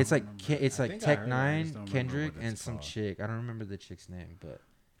 No. It's like I it's like think I Tech heard it, I just Nine, don't remember Kendrick, what and it's some called. chick. I don't remember the chick's name, but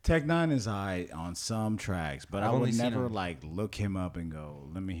Tech Nine is on some tracks, but I've I only would seen never him. like look him up and go,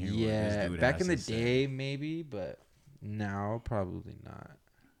 let me hear what yeah, this dude back has in the to say." day maybe, but now probably not.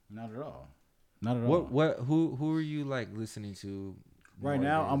 Not at all. Not at all. Who are you like listening to Right more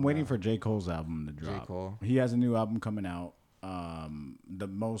now, days I'm waiting now? for J. Cole's album to drop. Cole. He has a new album coming out. The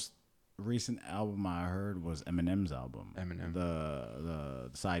most recent album I heard was Eminem's album. Eminem.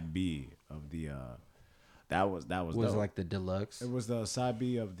 The side B of the that was was dope. like the deluxe. It was the side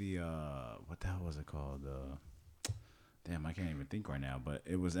B of the what the hell was it called? Damn, I can't even think right now. But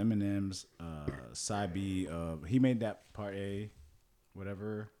it was Eminem's side B of he made that part A,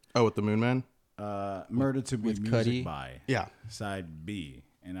 whatever. Oh, with the Moon Man? Murder to Be with Music Cudi? by Yeah. side B,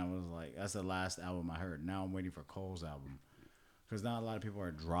 and I was like, that's the last album I heard. Now I'm waiting for Cole's album because not a lot of people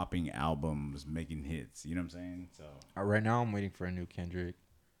are dropping albums, making hits. You know what I'm saying? So Right now, I'm waiting for a new Kendrick.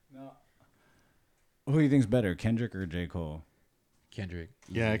 no. Who do you think's better, Kendrick or J. Cole? Kendrick.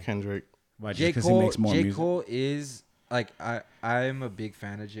 Yeah, Kendrick. Why? J. Just because he Cole. makes more J. music. Cole is like I'm a big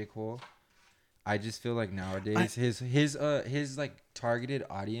fan of J. Cole. I just feel like nowadays his like targeted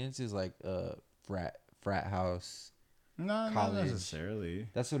audience is like frat house. No, not college. necessarily.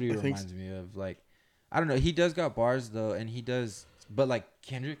 That's what he I think reminds me of. Like, I don't know. He does got bars though, and he does. But like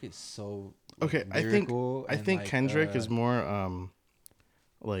Kendrick is so like, Okay, lyrical I and, think like, Kendrick is more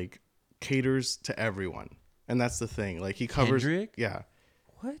like caters to everyone. And that's the thing. Like he covers Kendrick? yeah.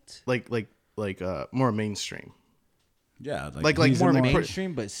 what Like more mainstream. Yeah, Like he's more in the-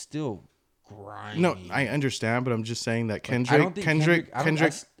 mainstream, but still grimy. No, I understand, but I'm just saying that Like, I don't Kendrick think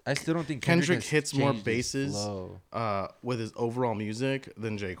I still don't think Kendrick has hits more changed his bases flow. with his overall music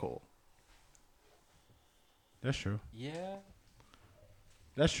than J. Cole. That's true. Yeah.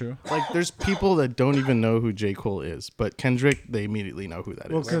 That's true. Like there's people that don't even know who J. Cole is, but Kendrick they immediately know who that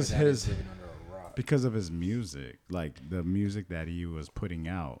is. Well, because That is his living under a rock. because of his music, like the music that he was putting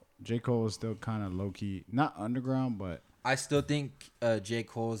out. J. Cole is still kind of low key, not underground, but I still think J.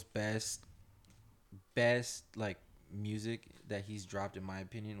 Cole's best like music that he's dropped in my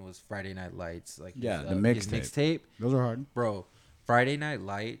opinion was Friday Night Lights. Like Yeah, his, the his mixtape. mixtape. those are hard. Bro, Friday Night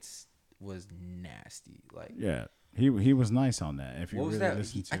Lights was nasty. Like Yeah, he was nice on that. If you what was really that?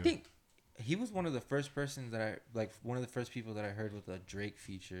 listen to, I think he was one of the first persons that one of the first people that I heard with a Drake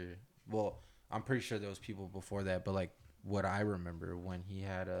feature. Well, I'm pretty sure there was people before that, but like what I remember when he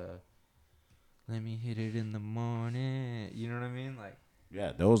had a "Let Me Hit It in the Morning," you know what I mean? Like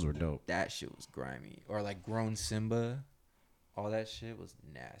Yeah, those were dope. That shit was grimy. Or like Grown Simba. All that shit was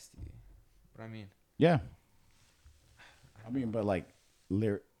nasty. But I mean, Yeah. I mean, but like,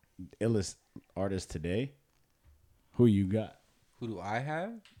 illest artists today, who you got? who do I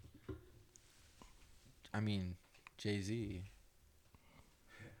have? I mean, Jay-Z.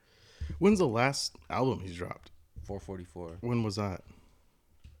 When's the last album he's dropped? 444. When was that?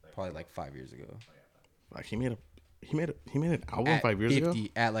 Probably like 5 years ago. Like he made an album 5 years ago.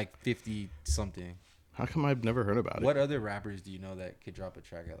 At like 50 something. How come I've never heard about What other rappers do you know that could drop a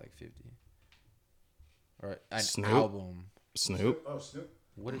track at like 50? Or an Snoop? album? it? Snoop. Oh, Snoop.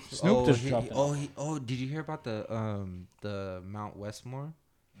 What is Snoop just dropped an did you hear about the Mount Westmore?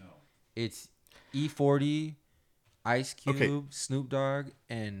 No. It's E40, Ice Cube, Okay. Snoop Dogg,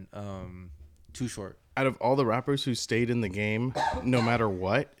 and Too Short. Out of all the rappers who stayed in the game, no matter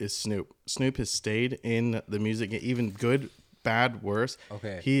what, is Snoop. Snoop has stayed in the music game, even good, bad, worse.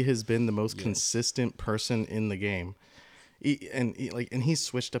 Okay. He has been the most consistent person in the game. He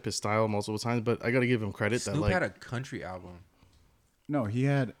switched up his style multiple times, but I got to give him credit Snoop that like had a country album. No, he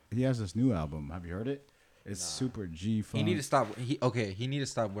has this new album. Have you heard it? It's super G funk. He need to stop. He need to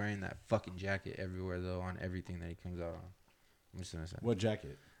stop wearing that fucking jacket everywhere though on everything that he comes out on. I'm just gonna say What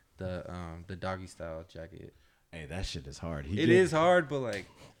jacket? the doggy style jacket. Hey, that shit is hard. It is hard, but like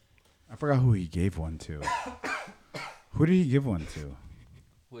I forgot who he gave one to. Who did he give one to?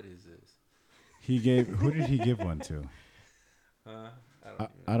 what is this? Who did he give one to?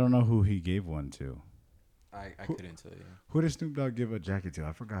 I don't know who he gave one to. I couldn't tell you. Who did Snoop Dogg give a jacket to?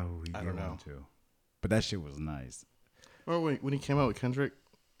 I forgot who he I gave don't know. one to. But that shit was nice. Remember when he came out with Kendrick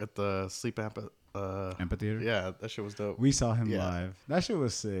at the Sleep Amphitheater? Yeah, that shit was dope. We saw him Yeah. live. That shit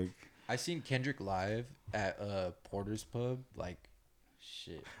was sick. I seen Kendrick live at Porter's Pub like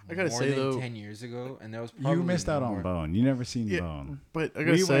shit. I gotta more say, than though, 10 years ago, and there was probably You missed out more. on Bone. You never seen Yeah. Bone. But I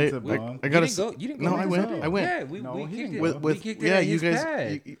gotta We say, went to Bone. I gotta You didn't go. You didn't go. No, with I us? went. I went. Yeah, No, we he kicked didn't it. go. with we kicked it yeah, at you his guys.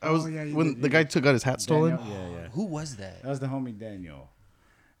 pad. I was yeah, you when did. the guy took got his hat stolen. Daniel? Yeah. Who was that? That was the homie Daniel.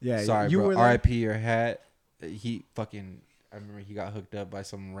 Yeah, Sorry, you bro. were there? R.I.P. your hat. He fucking. I remember he got hooked up by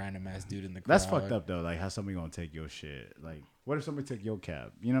some random ass dude in the crowd. That's fucked up though. Like, how somebody gonna take your shit? Like, what if somebody took your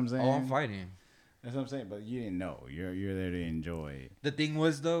cab? You know what I'm saying? Oh, I'm fighting. That's what I'm saying. But you didn't know. You're there to enjoy. The thing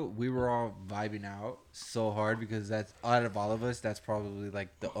was though, we were all vibing out so hard because that's out of all of us, that's probably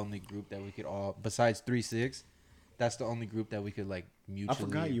like the only group that we could all, besides 3-6, that's the only group that we could like mutually. I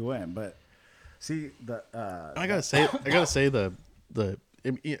forgot you went, but see the. I gotta say the.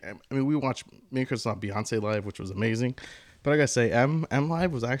 I mean, we watched me and Chris saw Beyonce live, which was amazing, but I gotta say, M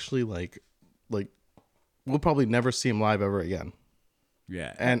live was actually like we'll probably never see him live ever again.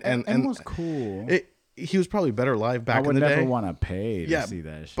 Yeah, and was cool. He was probably better live back I would in the never day. want to pay to Yeah, see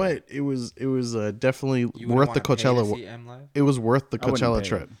that shit. But it was definitely You wouldn't worth the wanna pay to Coachella. see M live? It was worth the I wouldn't Coachella pay.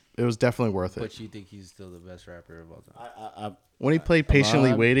 trip. It was definitely worth it. But you think he's still the best rapper of all time? When he played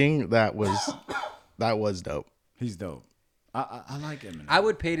 "Patiently Vibe. Waiting," that was dope. He's dope. I like Eminem. I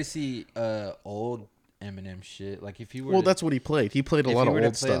would pay to see old Eminem shit. Like if you were Well, to, that's what he played. He played a if lot you of were to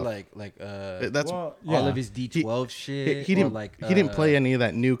old play stuff. like Well, all yeah. of his D12 shit. He didn't. Or like, he didn't play any of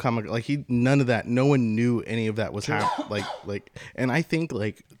that new comic. Like none of that. No one knew any of that was happening. And I think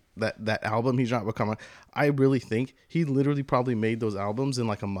like that album he dropped with Comic. I really think he literally probably made those albums in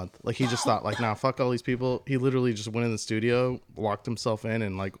like a month. Like he just thought like, nah, fuck all these people. He literally just went in the studio, locked himself in,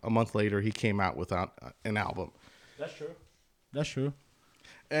 and like a month later he came out without an album. That's true. That's true.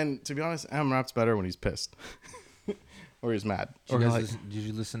 And to be honest, M raps better when he's pissed or he's mad. Or did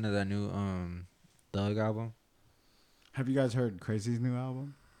you listen to that new Thug album? Have you guys heard Crazy's new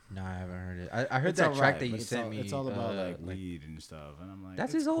album? No, I haven't heard it. I heard It's that alright, track that but you it's sent all, me. It's all about like weed and stuff, and I'm like,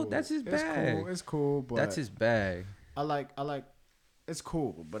 That's it's his old. cool. That's his It's bag. cool. It's cool, but That's his bag. I like. It's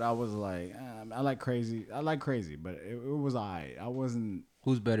cool, but I was like, I like Crazy. I like Crazy, but it was I wasn't.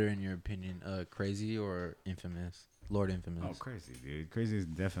 Who's better in your opinion, Crazy or Infamous? Lord Infamous. Oh, Crazy, dude. Crazy is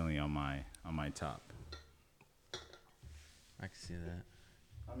definitely on my top. I can see that.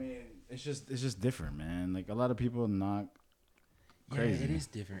 I mean, it's just different, man. Like a lot of people knock Crazy. Yeah, it is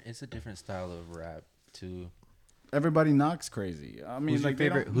different. It's a different style of rap too. Everybody knocks Crazy. I mean, Who's like your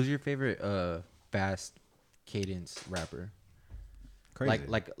favorite? Who's your favorite fast cadence rapper? Crazy?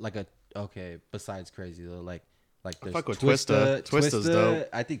 Like a okay. Besides Crazy though, like there's fuck with Twista. Twista. Twista's dope.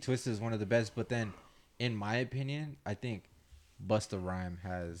 I think Twista is one of the best. But then, in my opinion, I think Busta Rhyme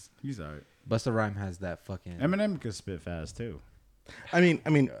has. He's alright. Busta Rhyme has that fucking. Eminem could spit fast too. I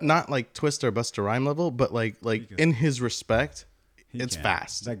mean, not like Twista or Busta Rhyme level, but like in his respect, it's can.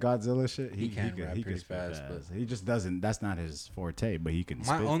 fast. That Godzilla shit. He can rap could pretty spit fast, fast. but- He just doesn't. That's not his forte. But he can. My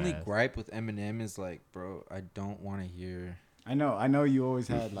spit only fast. gripe with Eminem is like, bro, I don't want to hear I know. You always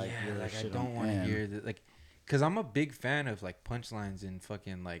had like yeah, your like I shit don't on want to M. hear that, like, cause I'm a big fan of like punchlines and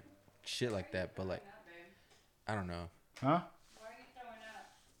fucking like shit like that. But like, I don't know. Huh? Why are you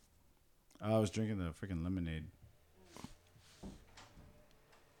throwing up? I was drinking the freaking lemonade.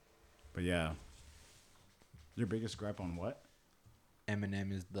 But yeah, your biggest gripe on what?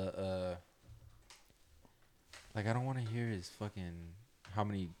 Eminem is the like I don't want to hear his fucking how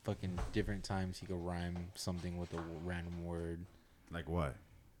many fucking different times he could rhyme something with a random word. Like what?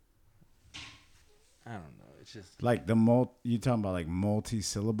 I don't know. It's just Like you talking about like multi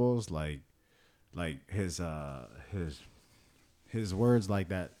syllables, like his words like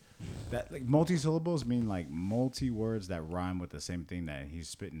that like multi syllables mean like multi words that rhyme with the same thing that he's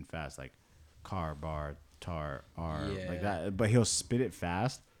spitting fast, like car, bar, tar, r, like that. But he'll spit it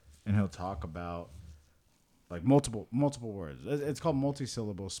fast and he'll talk about like multiple words. It's called multi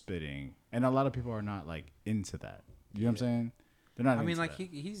syllable spitting, and a lot of people are not like into that. You know what I'm saying? They're not. I mean, into like that.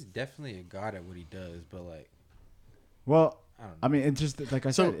 he's definitely a god at what he does, but like, Well, I don't know. I mean, it's just like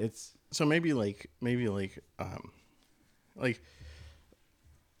I said, it's So maybe like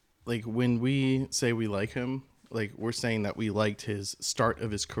when we say we like him, like we're saying that we liked his start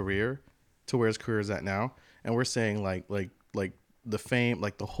of his career to where his career is at now, and we're saying like the fame,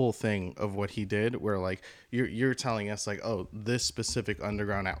 like the whole thing of what he did, where like you're telling us like, oh, this specific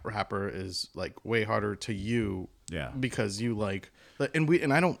underground rapper is like way harder to you, Yeah. because you like,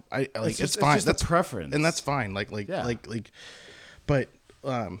 and I don't, I like, it's fine, just a preference, and that's fine, Yeah. but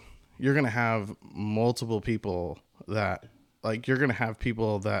you're gonna have multiple people that like you're gonna have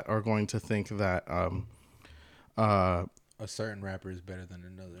people that are going to think that A certain rapper is better than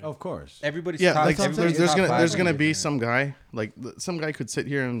another. of course. Everybody's yeah, top, like everybody's there's top gonna five there's is gonna be different. some guy, like some guy could sit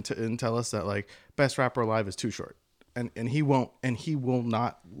here and tell us that like best rapper alive is Too Short, and he will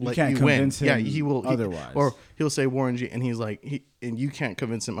not let can't you win. convince him Yeah, he will otherwise. or he'll say Warren G, and he's like and you can't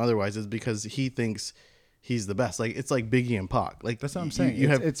convince him otherwise, is because he thinks he's the best. Like it's like Biggie and Pac. Like That's what I'm saying. You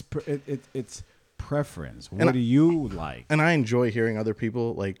have, It's preference. What do you like? and I enjoy hearing other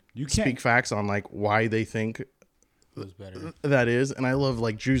people like You can't- speak facts on like why they think Who's better? that is, and I love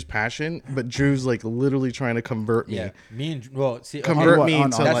like Drew's passion, but Drew's like literally trying to convert me. Yeah, me and well, see, Convert On me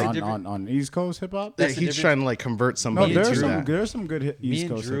what? to, like- on East Coast hip hop. That That's the he's difference. trying to like convert No, somebody there's to some that. there's some good East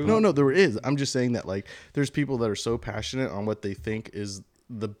and Coast Drew- hip No, hop. no, there is. I'm just saying that like there's people that are so passionate on what they think is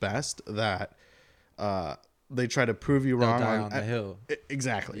the best that they try to prove you they'll wrong die on on the hill.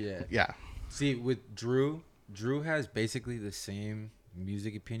 Exactly. Yeah. Yeah. See, with Drew has basically the same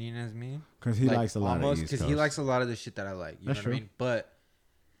music opinion as me. Because he Like, likes a lot of East because he Coast. likes a lot of the shit that I like. You That's know true. what I mean? But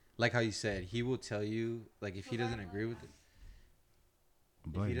like how you said, he will tell you like if he doesn't agree with it.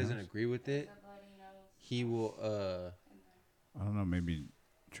 If he doesn't agree with it, he will I don't know, maybe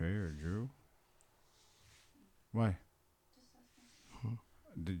Trey or Drew. Why?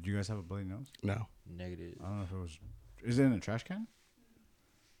 Did you guys have a bloody nose? No. negative. I don't know if it was. Is it in a trash can?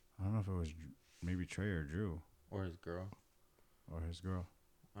 I don't know if it was maybe Trey or Drew Or his girl. or his girl.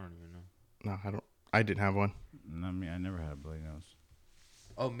 I don't even know. No, I don't. I didn't have one. Not me. I never had a bloody nose.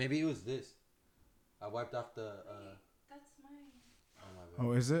 Oh, maybe it was this. I wiped off the That's mine. oh my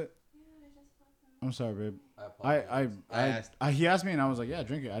Oh, is it? Yeah, I just bought them. I'm sorry, babe. bad. I asked He asked me and I was like, yeah,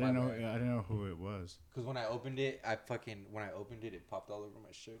 drink it. I didn't My know. bad. I didn't know who it was. because when I opened it, it popped all over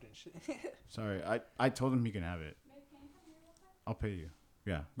my shirt and shit. Sorry. I told him he can have it. I'll pay you.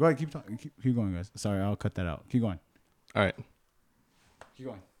 Yeah. Go ahead. Keep talking. Keep going, guys. Sorry, I'll cut that out. Keep going. All right. Keep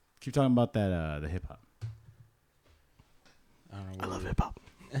going. Keep talking about that. The hip hop. I don't know. I what love it hip hop.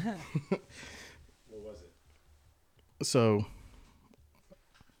 What was it? So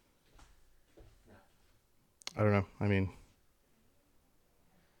I don't know. I mean,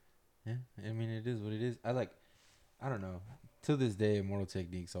 Yeah, I mean it is what it is. I don't know. To this day, Immortal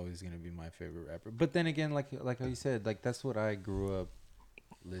Technique's always gonna be my favorite rapper. But then again, like how you said, like that's what I grew up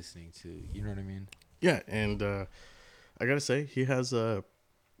listening to. You know what I mean? yeah, and I gotta say he has I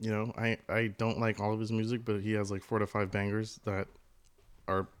don't like all of his music, but he has like 4 to 5 bangers that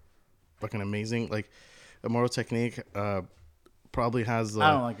are fucking amazing. Like Immortal Technique probably has.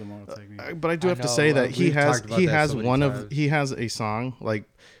 I don't like Immortal Technique. But I do I have to know, say that we've talked about that so many times. he has a song like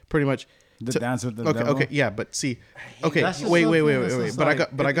pretty much. The Dance with the Okay, Devil. okay, yeah, but see, okay, That's just wait, something that's wait. just But I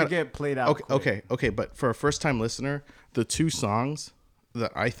like, got it get played out. okay. But for a first time listener, the 2 songs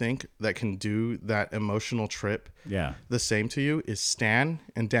that I think that can do that emotional trip Yeah. the same to you is Stan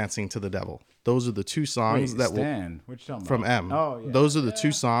and Dancing to the Devil. Those are the 2 songs Wait, that Stan. What you talking will from about? M. Oh, yeah. Those are the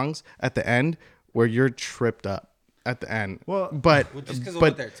 2 songs at the end where you're tripped up. at the end. Well, but Well, just because of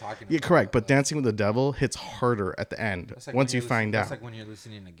but what they're talking about. yeah, correct. But Like, Dancing with the Devil hits harder at the end that's like once when you you're find That's out. like when you're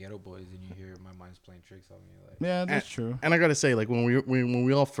listening to Ghetto Boys and you hear My Mind's Playing Tricks on me. Like, yeah, that's true. And I gotta say, like when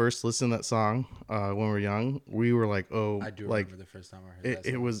we all first listened to that song when we were young, we were like, oh, I do like remember the first time I heard that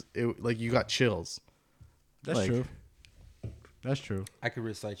it song. was like you got chills. That's like- true. That's true. I could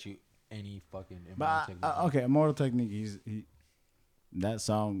recite you any fucking Immortal But Technique. okay, Immortal Technique. That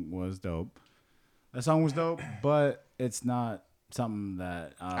song was dope. That song was dope, but it's not something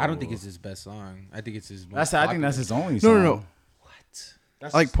that I don't think it's his best song. I think it's his most I think that's popular. his only No, song. no. What?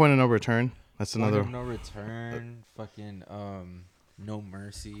 That's I like Point of No Return. That's Point another. of No Return. Fucking No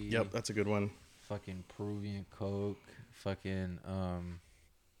Mercy. Yep, that's a good one. Fucking Peruvian Coke. Fucking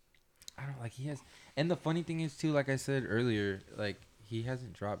I don't like he has. And the funny thing is too, like I said earlier, like he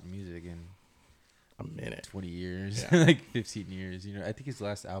hasn't dropped music in A minute. 20 years, Yeah. like 15 years. You know, I think his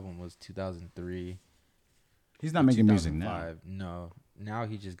last album was 2003. He's not making music now. 2005. No, now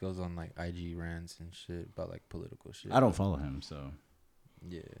he just goes on like IG rants and shit about like political shit. I don't follow him, so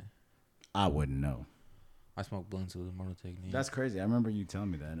Yeah, I wouldn't know. I smoke blunts with Immortal Technique. That's crazy. I remember you telling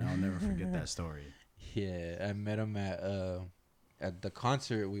me that, and I'll never forget that story. Yeah, I met him at the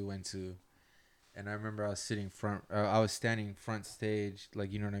concert we went to, and I remember I was I was standing front stage,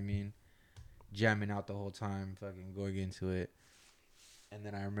 like, you know what I mean, jamming out the whole time, fucking going into it. And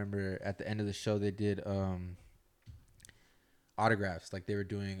then I remember at the end of the show they did autographs, like they were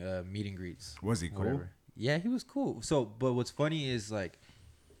doing meet and greets. Was he cool? Whatever. Yeah, he was cool. So, but what's funny is like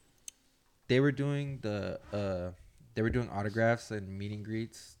they were doing autographs and meet and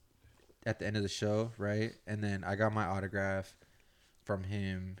greets at the end of the show, right? And then I got my autograph from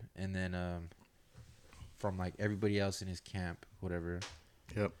him, and then from like everybody else in his camp, whatever.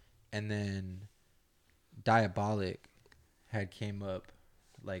 Yep. And then Diabolic had came up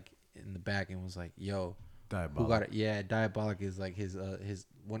like in the back and was like, "Yo, Diabolic. who got it?" Yeah, Diabolic is like his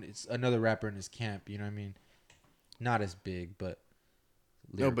one. It's another rapper in his camp. You know what I mean? Not as big, but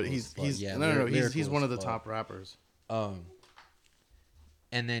No, but lyrical as fuck. he's Yeah, no, he's lyrical one as of the fuck. top rappers.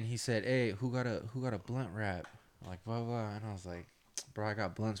 And then he said, "Hey, who got a blunt wrap?" I'm like, blah blah, and I was like, "Bro, I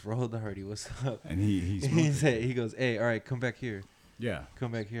got blunts rolled already. What's up?" And he He goes, "Hey, all right, come back here. yeah.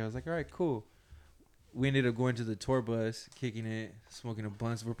 Come back here." I was like, "All right, cool." We ended up going to the tour bus, kicking it, smoking a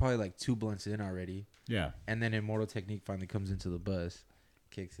blunts. We're probably like 2 blunts in already. Yeah. And then Immortal Technique finally comes into the bus,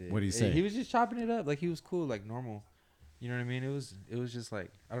 kicks it. What'd he say? He was just chopping it up like he was cool, like normal. You know what I mean? It was just like,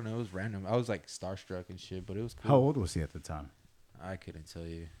 I don't know, it was random. I was like starstruck and shit, but it was cool. How old was he at the time? I couldn't tell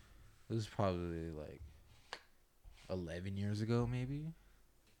you. It was probably like 11 years ago, maybe.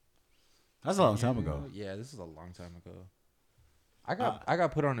 That's a long 10 time years ago. Yeah, this is a long time ago. I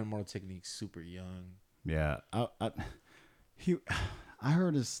got put on Immortal Technique super young. Yeah. I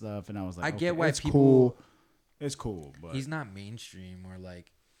heard his stuff, and I was like, I get okay, why it's people- cool. It's cool, but He's not mainstream or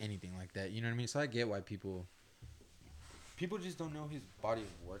like anything like that. You know what I mean? So I get why people just don't know his body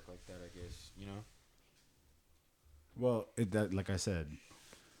of work like that, I guess, you know? well, like I said,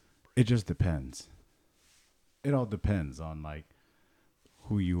 it just depends. It all depends on like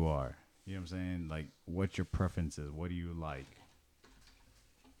who you are. You know what I'm saying? Like what your preference is. What do you like?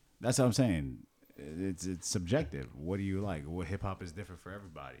 That's what I'm saying. It's subjective. What do you like? What hip hop is different for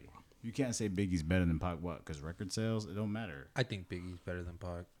everybody. You can't say Biggie's better than Pac. What? Because record sales, it don't matter. I think Biggie's better than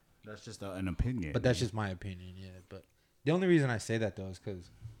Pac. That's just an opinion. But that's just my opinion, yeah. But the only reason I say that though is because,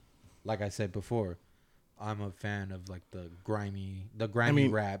 like I said before, I'm a fan of like the grimy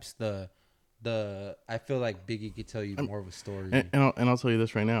mean- raps. I feel like Biggie could tell you more of a story And I'll tell you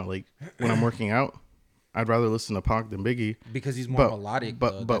this right now. Like when I'm working out, I'd rather listen to Pac than Biggie. because he's more but- melodic.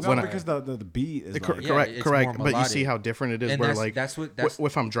 but- though. but That's no, when why- because the beat is like, Yeah, Correct, it's correct. more But you see melodic. how different it is. And Where that's like what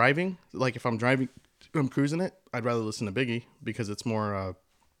if I'm driving, like if I'm driving, I'm cruising it. I'd rather listen to Biggie because it's more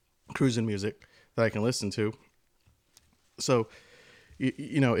cruising music that I can listen to. So,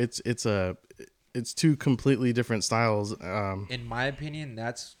 you know, it's two completely different styles. in my opinion,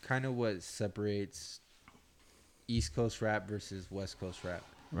 that's kind of what separates East Coast rap versus West Coast rap.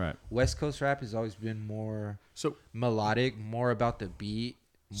 right. West Coast rap has always been more So melodic, more about the beat,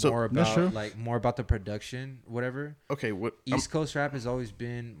 So- more That's true. about like more about the production, whatever. okay, what East Coast rap has always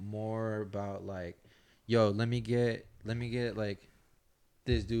been more about like, yo, let me get like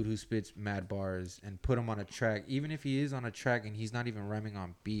this dude who spits mad bars and put him on a track, even if he is on a track and he's not even rhyming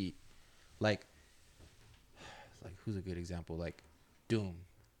on beat. Like who's a good example? Like Doom.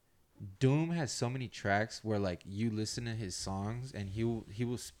 Doom has so many tracks where like you listen to his songs and he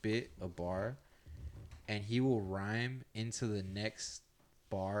will spit a bar and he will rhyme into the next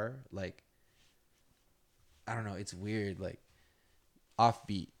bar, like I don't know, it's weird, like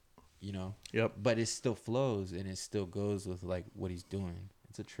offbeat. you know. Yep. But it still flows and it still goes with like what he's doing.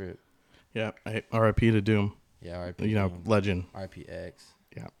 It's a trip. Yeah. R.I.P. to Doom. Yeah, R.I.P. You know, Doom. legend. R.I.P. X.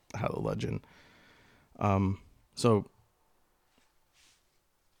 Yeah, how the legend. So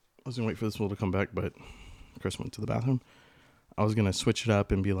I was gonna wait for this fool to come back, but Chris went to the bathroom. I was gonna switch it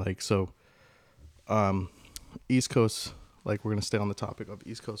up and be like, so, East Coast. Like we're gonna stay on the topic of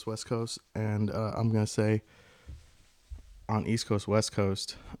East Coast, West Coast, and I'm gonna say on East Coast, West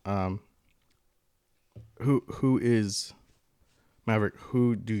Coast, who is Maverick?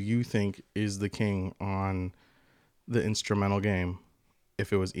 Who do you think is the king on the instrumental game?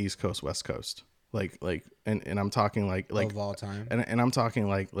 If it was East Coast, West Coast, and I'm talking like Of all time. and I'm talking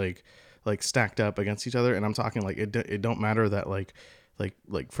like stacked up against each other, and I'm talking like it don't matter that like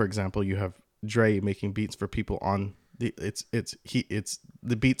for example, you have Dre making beats for people on the it's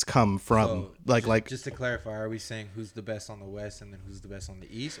the beats come from So, just to clarify, are we saying who's the best on the West and then who's the best on the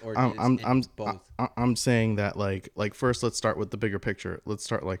East, or both? I'm saying that like first let's start with the bigger picture. Let's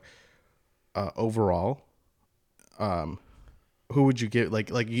start like overall. Who would you give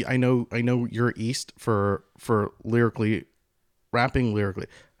I know you're East for lyrically rapping lyrically.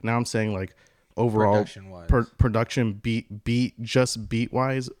 Now I'm saying like overall Production-wise. production beat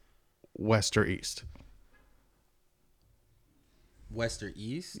wise, West or East? West or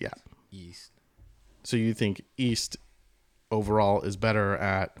East? Yeah. East. So you think East overall is better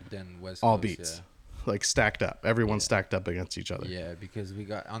at Then West all Coast, beats, like stacked up, everyone's stacked up against each other. Yeah, because we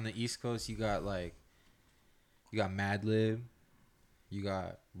got on the East Coast, you got Madlib, you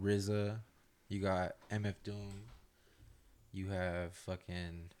got RZA, you got MF Doom, you have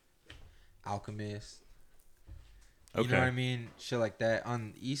fucking Alchemist. You know what I mean? Shit like that.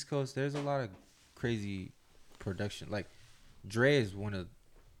 On the East Coast, there's a lot of crazy production. Like Dre is one of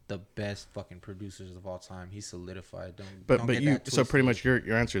the best fucking producers of all time. He's solidified. Don't get you that so pretty twisted. much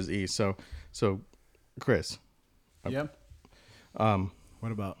your answer is East. So Chris. Yep.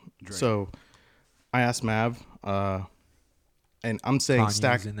 What about Drake? So I asked Mav, and I'm saying Kanye's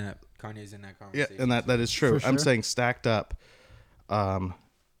stacked. in that Yeah, conversation. and that is true. For I'm sure. saying stacked up,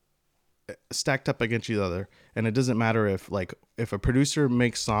 against each other, and it doesn't matter if a producer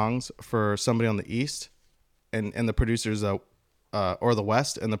makes songs for somebody on the East, and the producers or the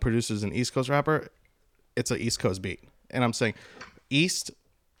West, and the producer's an East Coast rapper, it's an East Coast beat. And I'm saying East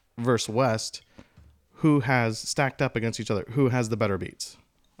versus West, who has stacked up against each other? Who has the better beats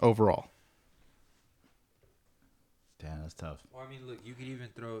overall? Damn, that's tough. Well, I mean, look, you could even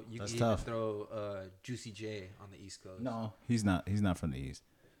That's tough. throw Juicy J on the East Coast. No, he's not. He's not from the East.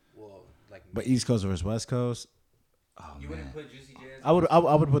 Well, like, But East Coast versus West Coast. Oh you man, wouldn't put Juicy J. As I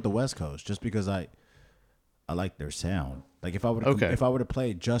would put the West Coast just because I like their sound. Like if I would to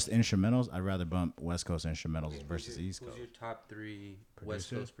play just instrumentals, I'd rather bump West Coast instrumentals versus East Who's Coast. your top three West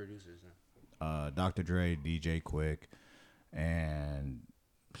Producer? Coast producers? Then? Dr. Dre, DJ Quick, and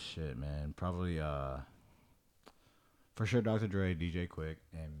shit, man, probably for sure Dr. Dre, DJ Quick,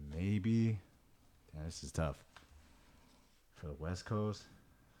 and maybe this is tough for the West Coast.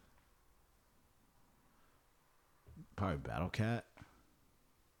 Probably Battle Cat.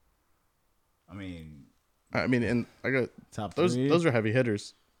 I mean, and I got top those. three. Those are heavy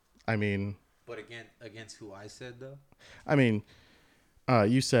hitters. I mean, But against who I said though?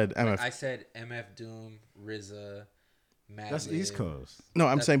 You said MF. I said MF Doom, RZA, Madlib. That's East Coast. No,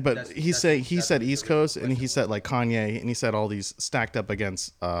 I'm That's- saying, but that's- he that's said what East the Coast, and he question said was. like Kanye, and he said all these stacked up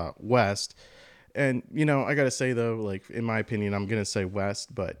against West. And I gotta say though, like in my opinion, I'm gonna say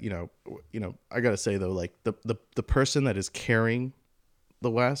West, but I gotta say though, like the person that is carrying the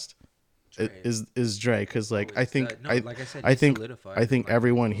West Dre. is Dre, because like I think like I said, I he's think solidified I think in my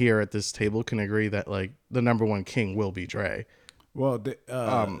everyone here at this table can agree that like the number one king will be Dre. Well,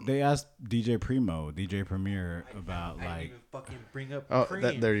 they asked DJ Premier about I didn't like even fucking bring up Oh,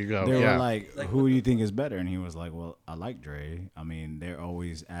 Cream. there you go. they Yeah. were like, Like, who what do the you think is better? And he was like, well, I like Dre. I mean, they're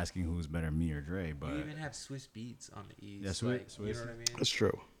always asking who's better, me or Dre. But You even have Swiss Beats on the East. Yeah, like, Swiss. You know what I mean? That's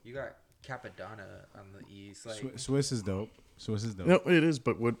true. You got Capadonna on the East. Like, Swiss is dope. Swiss is dope. No, it is.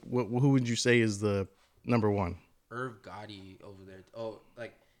 But who would you say is the number one? Irv Gotti over there. Oh,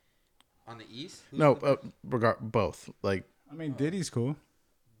 like on the East? Who's No, the, both. Like I mean, Diddy's cool.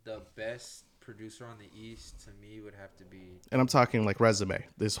 the best producer on the East to me would have to be and I'm talking like resume,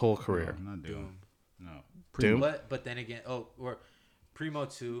 this whole career. No, not Doom. Doom. No. Doom? But then again, or Primo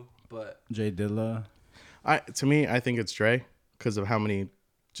too. But Jay Dilla. To me, I think it's Dre because of how many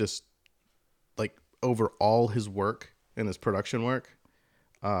just like over all his work and his production work.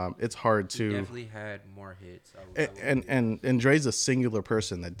 It's hard he to definitely had more hits. I would and Dre's a singular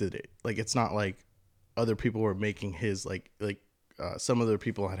person that did it. Like it's not like other people were making his like some other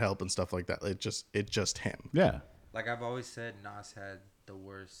people had help and stuff like that. It just him. Yeah. Like I've always said, Nas had the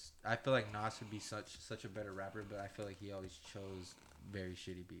worst. I feel like Nas would be such a better rapper, but I feel like he always chose very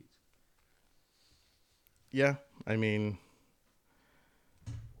shitty beats. Yeah, I mean,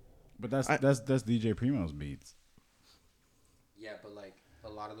 But that's DJ Primo's beats. Yeah, but like a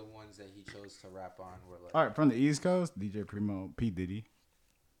lot of the ones that he chose to rap on were like. All right, from the East Coast, DJ Primo, P Diddy.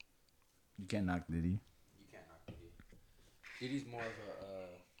 You can't knock Diddy. You can't knock Diddy. Diddy's more of a.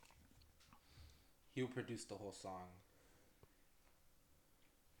 He'll produce the whole song.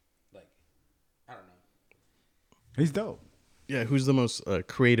 Like, I don't know. He's dope. yeah, who's the most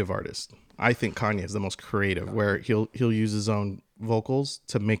creative artist? I think Kanye is the most creative, where he'll use his own vocals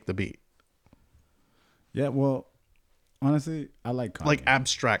to make the beat. Yeah, well, honestly, I like Kanye. Like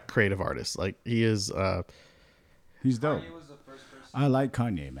abstract creative artist. Like he is. He's dope. Kanye was the first person. I like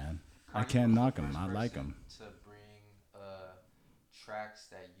Kanye, man. I Kanye can't was the knock him. first I like person him. To bring tracks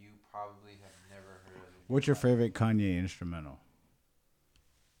that you probably have never heard of. What's your favorite Kanye instrumental?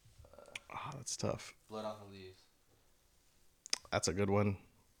 Oh, that's tough. Blood on the Leaves. That's a good one.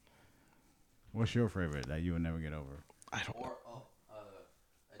 What's your favorite that you would never get over? I don't. Or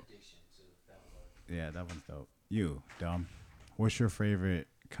Addiction too. That was hard. Yeah, that one's dope. You, dumb. What's your favorite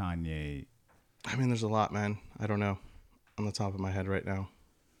Kanye? I mean, there's a lot, man. I don't know. On the top of my head right now.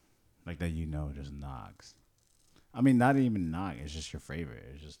 Like that just knocks. I mean, not even knock. It's just your favorite.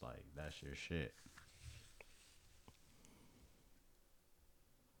 It's just like, that's your shit.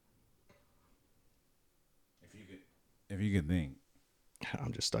 If you could think.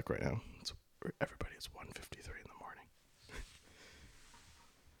 I'm just stuck right now. Everybody, it's 1:53 in the morning.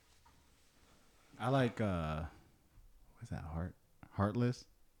 I like what's that? Heartless?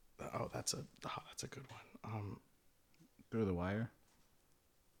 Oh, that's a good one. Through the Wire?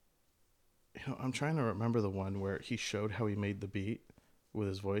 I'm trying to remember the one where he showed how he made the beat with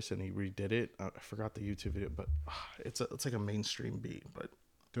his voice and he redid it. I forgot the YouTube video, but it's like a mainstream beat. But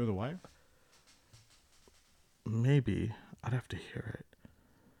Through the Wire? maybe I'd have to hear it.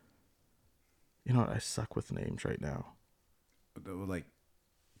 You know what? I suck with names right now. Like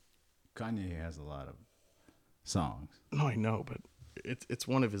Kanye has a lot of songs. No, I know, but it's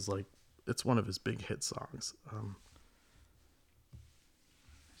one of his big hit songs.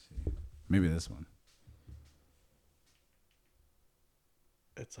 Maybe this one.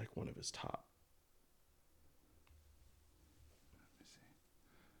 It's like one of his top.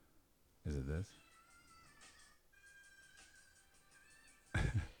 Is it this?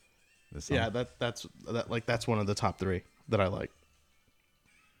 This song? Yeah, that's one of the top 3 that I like.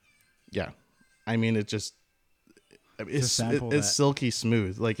 Yeah, I mean it's silky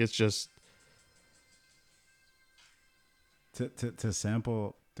smooth. Like it's just to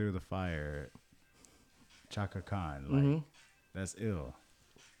sample Through the Fire, Chaka Khan, like that's ill.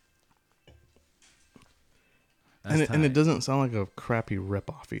 And it doesn't sound like a crappy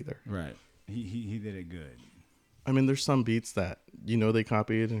ripoff either. Right. He did it good. I mean, there's some beats that they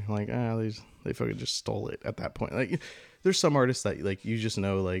copied and you're like, they fucking just stole it at that point. Like, there's some artists that like you just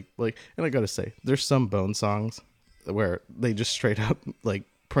know like, and I gotta say, there's some Bone songs where they just straight up like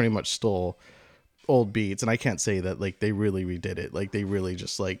pretty much stole old beats, and I can't say that like they really redid it. Like they really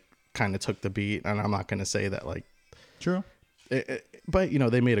just like kind of took the beat, and I'm not gonna say that like True. but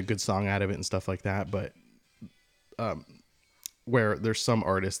they made a good song out of it and stuff like that. But where there's some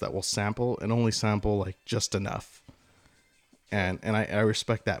artists that will sample and only sample like just enough, and I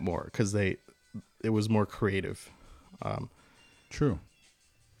respect that more because it was more creative. True.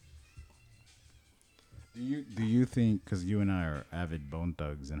 Do you think, because you and I are avid Bone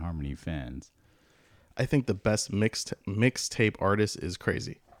Thugs and Harmony fans, I think the best mixtape artist is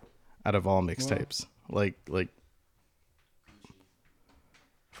Crazy out of all mixtapes. Like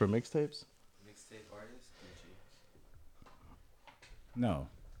for mixtapes? Mixtape artist? Gucci. no.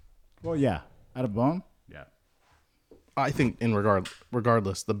 Well, yeah. Out of Bone? Yeah. I think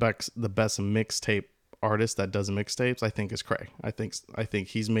regardless, the best mixtape artist that does mixtapes, I think is Cray. I think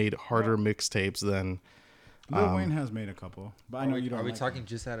he's made harder mixtapes than Lil Wayne has made a couple, but I know you don't. Are we like talking him.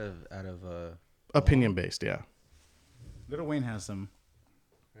 just out of opinion based, yeah. Lil Wayne has some.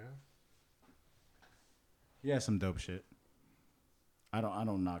 Yeah. He has some dope shit. I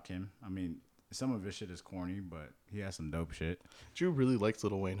don't knock him. I mean, some of his shit is corny, but he has some dope shit. Drew really likes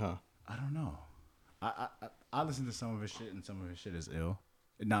Lil Wayne, huh? I don't know. I listen to some of his shit, and some of his shit is ill.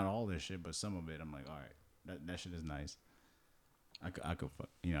 Not all this shit, but some of it, I'm like, all right, that shit is nice. I could fuck,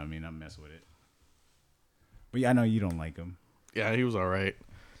 you know what I mean? I mess with it. But yeah, I know you don't like him. Yeah, he was all right.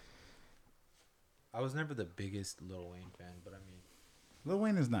 I was never the biggest Lil Wayne fan, but I mean, Lil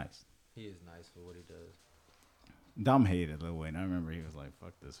Wayne is nice. he is nice for what he does. Dom hated Lil Wayne. I remember he was like,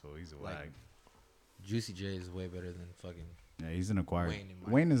 "Fuck this fool. He's a Like, wag." Juicy J is way better than fucking. Yeah, he's an acquired. Wayne in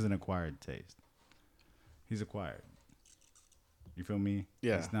my Wayne is an acquired taste. He's acquired. You feel me?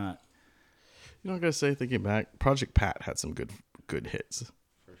 Yeah. It's not. You know what I gotta say? Thinking back, Project Pat had some good hits.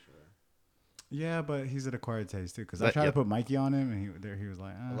 For sure. Yeah, but he's an acquired taste too. Because I That- tried yeah. to put Mikey on him, and he was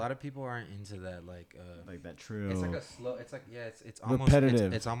like, A lot of people aren't into that, like that trill. it's like a slow. It's like it's almost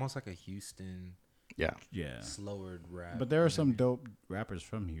Repetitive. It's almost like a Houston Yeah. yeah. slower rap. But there you are know some what dope rappers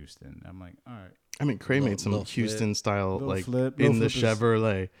from Houston. I'm like, all right. I mean, Cray Lil- made some Lil Houston style, Lil like Flip- in Lil the Flip is-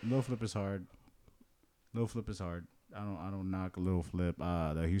 Chevrolet. Lil Flip is hard. Lil Flip is hard. I don't knock Lil Flip.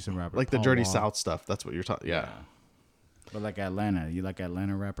 The Houston rapper, Like the Paul Dirty Wall. South stuff. That's what you're talking. Yeah. But like Atlanta, you like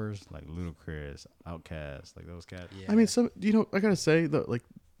Atlanta rappers like Ludacris, Outkast, like those cats. Yeah. I mean, some. You know, I gotta say that, like,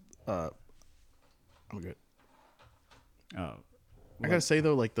 I'm good. Oh, I gotta say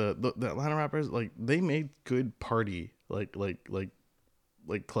though, like the Atlanta rappers, like they made good party, like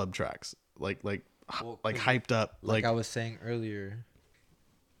club tracks, like Well, like 'cause hyped up, like I was saying earlier,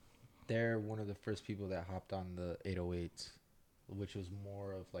 they're one of the first people that hopped on the 808s, which was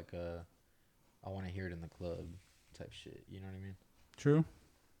more of like a, I want to hear it in the club type shit. You know what I mean? true.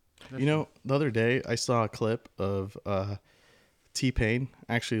 You know, the other day I saw a clip of T-Pain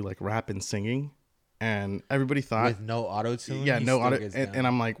actually like rap and singing, and everybody thought, With no auto tune. yeah, no auto, and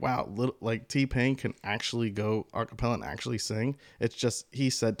I'm like, wow, little, like T-Pain can actually go acapella and actually sing. It's just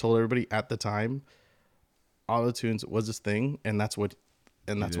told everybody at the time, auto tunes was his thing, and that's what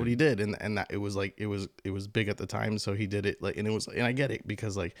he did, and that it was like it was big at the time, so he did it, like, and it was, and I get it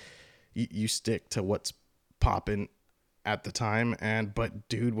because like you stick to what's popping at the time, but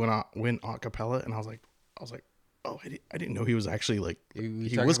dude went acapella, and I was like, oh, I didn't know he was actually like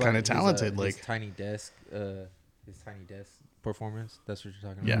he was kind of talented, like his tiny desk performance. That's what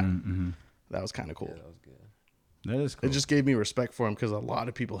you're talking yeah, about. Mm-hmm. that was kind of cool. Yeah, that was good. That is cool. It just gave me respect for him because a lot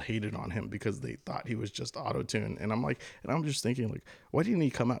of people hated on him because they thought he was just auto tune, and I'm just thinking like, why didn't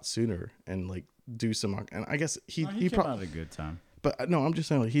he come out sooner and like do some? And I guess he came probably out at a good time. But no, I'm just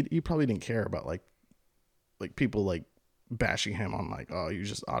saying like he probably didn't care about like people like bashing him on like, oh, you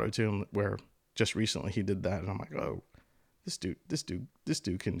just auto tune, where just recently he did that, and I'm like, oh, this dude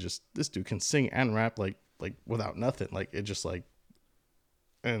can sing and rap like without nothing, like it just like,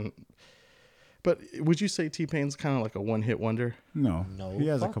 and. But would you say T-Pain's kind of like a one-hit wonder? No, No, he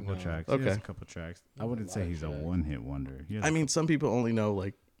has a fuck couple no. tracks. He Okay. has a couple tracks. I wouldn't lot say of he's a tracks. one-hit wonder. He has I mean, some people only know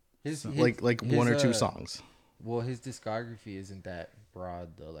like His one or two songs. Well, his discography isn't that broad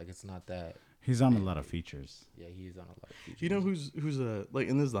though. Like it's not that. he's on a lot of features. Yeah, he's on a lot of features. You know who's a like,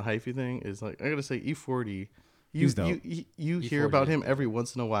 and this is the hyphy thing, is like I gotta say E40. He's dope. You hear about E40 is him dope. every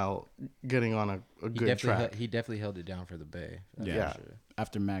once in a while getting on a he good definitely track. he definitely held it down for the Bay. That's Yeah. for sure.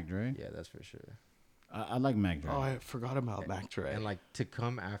 After Mac Dre, Yeah, that's for sure. I like Mac Dre Oh, I forgot about Mac Dre. And like to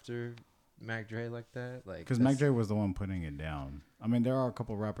come after Mac Dre like that, like because Mac Dre was the one putting it down. I mean, there are a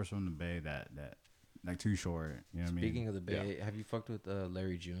couple rappers from the Bay that like Too Short. You know what I mean? Speaking of the Bay, have you fucked with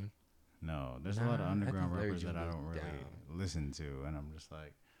Larry June? No, there's a lot of Nah, I underground think Larry rappers that June I goes don't really down. listen to, and I'm just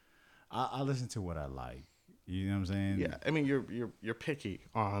like, I listen to what I like. You know what I'm saying? Yeah, I mean you're picky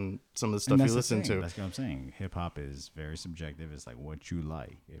on some of the And stuff that's you the listen thing. to. That's what I'm saying. Hip hop is very subjective. It's like what you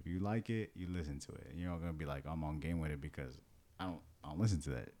like. If you like it, you listen to it. You're not gonna be like, I'm on game with it because I don't listen to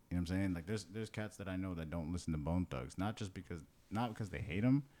that. You know what I'm saying? Like there's cats that I know that don't listen to Bone Thugs, not because they hate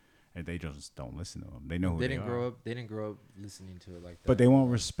them, and they just don't listen to them. They know who They they didn't are. grow up. They didn't grow up listening to it like that. But they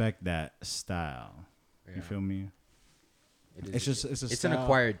won't respect that style. Yeah. You feel me? It is It's just it's a it's style, an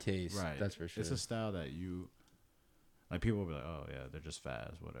acquired taste, right? That's for sure. It's a style that you like. People will be like, oh yeah, they're just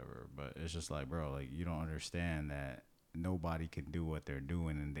fast, whatever. But it's just like, bro, like you don't understand that nobody can do what they're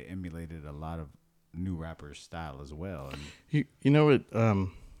doing, and they emulated a lot of new rappers' style as well. And You know what?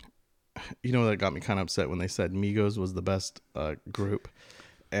 You know that got me kind of upset when they said Migos was the best group,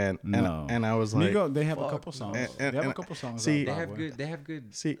 and No. and I was like, Migo, they have a fuck couple songs. and- they have a and- couple songs. see- out, they by have the way. good. They have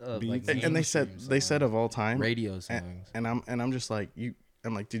good. see, like and they said mainstream of all time radio songs. and I'm just like you.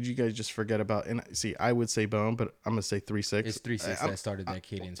 I'm like, did you guys just forget about? And see, I would say Bone, but I'm gonna say 3-6. It's 3-6 that started that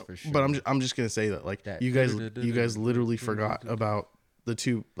cadence for sure. But I'm just gonna say that like That you guys literally forgot about the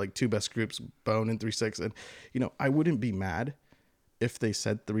two best groups, Bone and 3-6, and I wouldn't be mad if they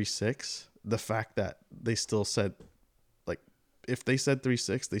said 3-6. The fact that they still said, like, if they said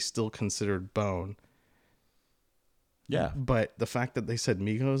 3-6, they still considered Bone. Yeah. But the fact that they said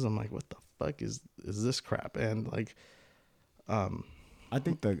Migos, I'm like, what the fuck is this crap? And like, I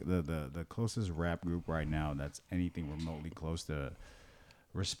think the closest rap group right now that's anything remotely close to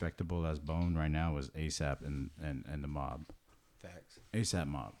respectable as Bone right now is ASAP and the Mob. Facts. ASAP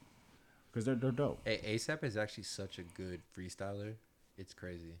Mob. because they're dope. ASAP is actually such a good freestyler. It's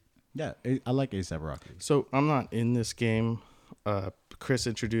crazy. Yeah, I like ASAP Rocky. So I'm not in this game. Chris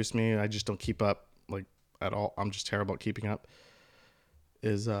introduced me. I just don't keep up like at all. I'm just terrible at keeping up.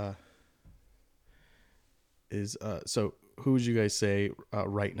 So who would you guys say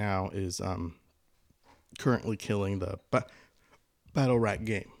right now is currently killing the battle rap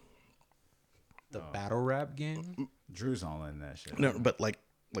game? The battle rap game? Drew's all in that shit. No, but like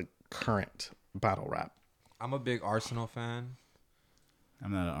current battle rap. I'm a big Arsenal fan.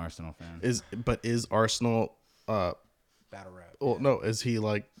 I'm not an Arsenal fan. Is Arsenal Battle rap. well, no, is he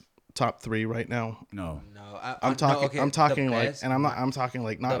like top 3 right now? No. No, I'm talking no, okay, I'm talking the like best- and I'm talking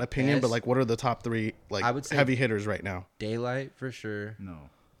like not the opinion, but best- like what are the top 3 like I would say- heavy hitters right now? Daylight for sure. No.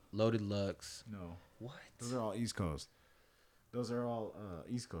 Loaded Lux. No. What? Those are all East Coast. Those are all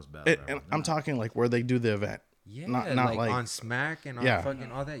East Coast battle And rappers. I'm talking like where they do the event. Yeah, Not like, like on Smack and on Yeah.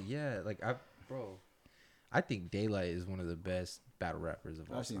 fucking all that. Yeah, like I think Daylight is one of the best battle rappers of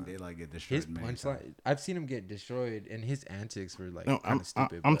all I've seen time. Daylight get destroyed. His many times. punchline, I've seen him get destroyed, and his antics were like no, kind of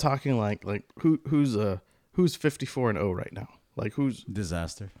stupid. I'm but talking like who's 54-0 right now? Like who's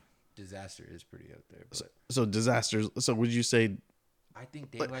Disaster. Disaster is pretty up there, but so disasters? So would you say? I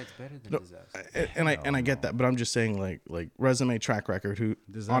think Daylight's better than No, Disaster. and I get that, but I'm just saying like resume track record. Who on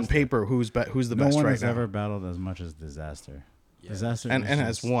Disaster. paper who's the No best one right has now? ever battled as much as Disaster. Yeah. Disaster and is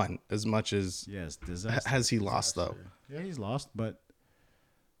has just- won as much as Yes, Disaster. has he lost though? Disaster. Yeah, he's lost, but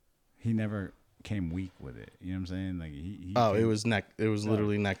he never came weak with it. You know what I'm saying? Like he Oh, it came- was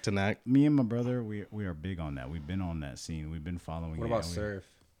literally neck to neck. me and my brother. We are big on that. We've been on that scene. We've been following. What it, about and we- Surf?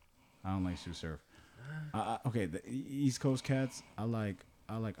 I don't like Sue Surf. Okay, the East Coast cats. I like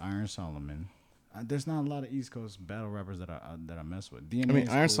Iron Solomon. There's not a lot of East Coast battle rappers that I mess with. DNA I mean, is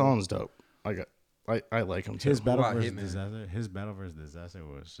Iron cool. Solomon's dope. I like him too. His battle about versus Hitman? Disaster. His battle versus Disaster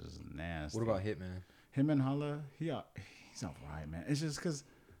was just nasty. What about Hitman? him and Holla? He's all right, man. It's just because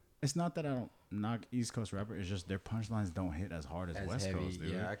it's not that I don't knock East Coast rapper. It's just their punchlines don't hit as hard as As West heavy, Coast,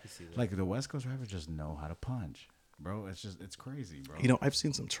 dude. yeah, I can see that. Like the West Coast rappers just know how to punch, bro. It's crazy, bro. You know, I've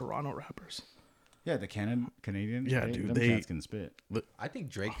seen some Toronto rappers. Yeah, the Canadian. Yeah, dude, them they- cats can spit. I think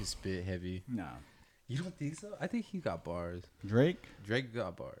Drake can spit heavy. Nah, You don't think so? I think he got bars. Drake. Drake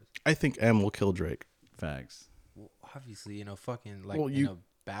got bars. I think M will kill Drake. Facts. Well, obviously, fucking like Well, in you- a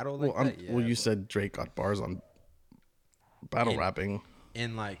battle like Well, that. Yeah, you but- said Drake got bars on battle And- rapping.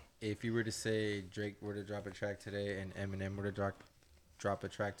 And like, if you were to say Drake were to drop a track today and Eminem were to drop a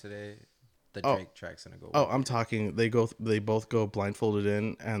track today, the Oh. Drake track's gonna go. Oh, way. I'm talking. They both go blindfolded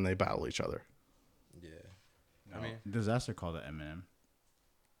in and they battle each other. Yeah. No, I mean, Disaster called it Eminem.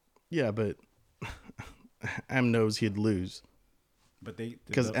 Yeah, but M knows he'd lose But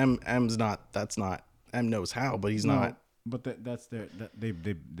because M's not. That's not. M knows how, but he's not. But that's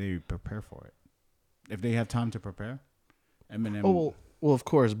they prepare for it. If they have time to prepare, Eminem. Oh well, of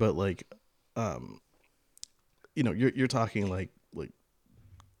course, but like, you're talking like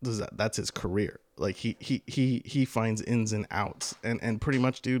that's his career. Like he finds ins and outs, and pretty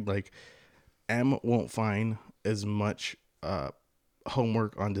much, dude. Like, M won't find as much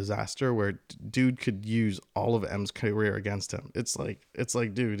homework on Disaster, where dude could use all of M's career against him. It's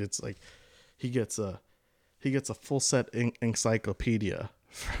like, dude, it's like he gets a full set encyclopedia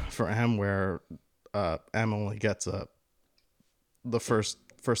for M, where M only gets the first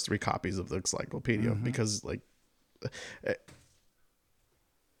 3 copies of the encyclopedia because like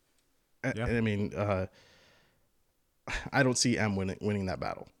Yeah. I mean I don't see M winning that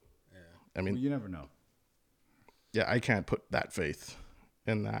battle. I Well, mean, you never know. yeah, I can't put that faith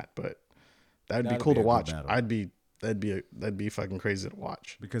in that, but that'd be That'd cool be to a good watch. battle. That'd be fucking crazy to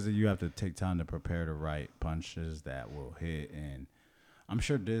watch. Because you have to take time to prepare the right punches that will hit, and I'm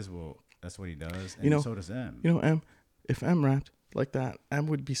sure Diz will. That's what he does, and You know- so does M. You know, M, if M rapped like that, M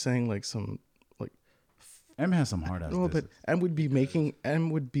would be saying like some like M has some hard ass. no, but M would be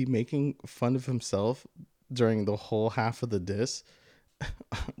making fun of himself during the whole half of the diss.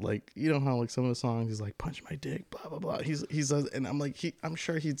 Like, you know how like some of the songs he's like punch my dick, blah blah blah. He says, and I'm like I'm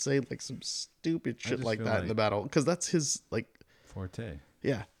sure he'd say like some stupid shit just like feel that in like- the battle because that's his like forte.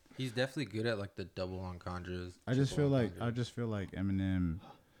 yeah. he's definitely good at like the double entendres. I just feel triple like Eminem.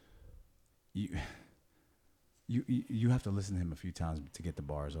 You have to listen to him a few times to get the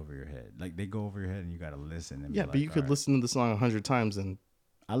bars over your head. Like they go over your head, and you got to listen. And Yeah, be but like, you could "All right." listen to the song 100 times and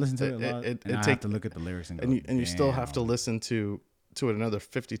I listen to it a it- lot, it- and it I take- have to look at the lyrics and go. and you still have to "Damn." listen to it another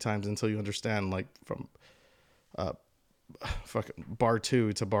 50 times until you understand like from fucking bar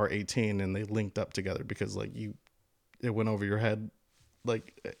 2 to bar 18 and they linked up together because like it went over your head,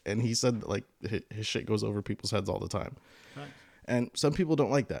 like, and he said like his shit goes over people's heads all the time. Right. And some people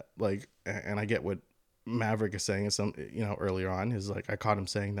don't like that. Like, and I get what Maverick is saying. Some, earlier on is like, I caught him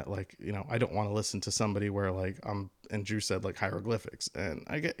saying that, like, I don't want to listen to somebody where like and Drew said like hieroglyphics, and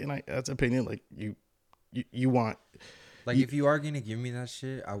I get, that's opinion. Like you want, Like, if you are gonna give me that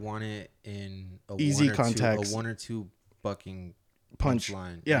shit, I want it in a easy one or context. two, a 1 or 2 bucking punch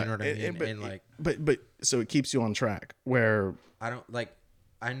line. Yeah, You know what I mean? And like, but so it keeps you on track. Where I don't like.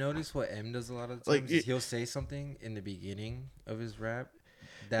 I notice what M does a lot of the Like, times is he'll say something in the beginning of his rap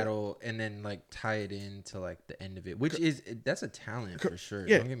and then like tie it into like the end of it, which is that's a talent for sure.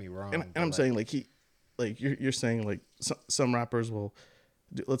 Yeah, Don't get me wrong. and I'm saying like you're saying like some rappers will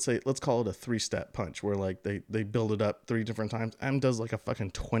let's call it a 3-step punch where like they build it up 3 different times. M does like a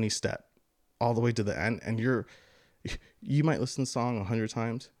fucking 20-step all the way to the end, and you might listen to the song 100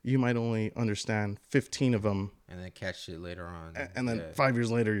 times, you might only understand 15 of them, and then catch shit later on, and then 5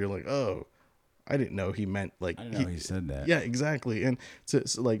 years later you're like, oh, I didn't know he meant like I didn't know he said that. Yeah, exactly. And so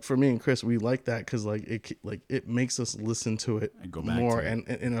like for me and Chris, we like that because like it makes us listen to it And go back more to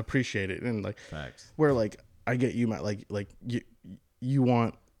it. and appreciate it. And like Facts. where like I get you, Matt, like you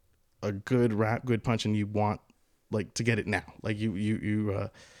want a good rap, good punch, and you want like to get it now. Like you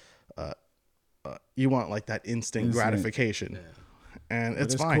want like that instant gratification. And But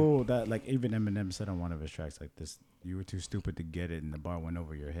it's it's fine. cool that like even Eminem said on one of his tracks like this, you were too stupid to get it and the bar went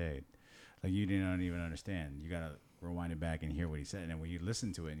over your head. Like you didn't even understand. You gotta rewind it back and hear what he said. And when you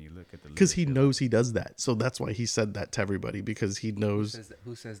listen to it and you look at the Because he lyrics, knows he does that. So that's why he said that to everybody, because he knows.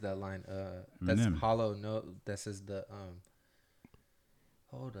 Who says that line? That's Eminem. Hollow. No, that says the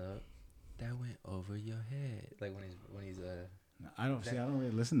hold up, that went over your head. Like when he's I don't really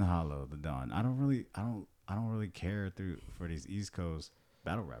listen to Hollow the Dawn. I don't really care for these East Coast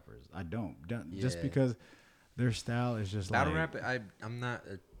battle rappers. I don't. Just Yeah. because their style is just battle like rap. I'm not.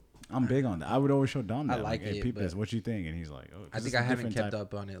 I'm big on that. I would always show Dom I that. like hey, it, peep but this. What you think? And he's like, oh. I think I haven't kept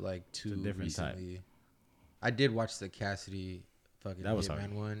up on it like too different type. recently. I did watch the Cassidy fucking That was Hitman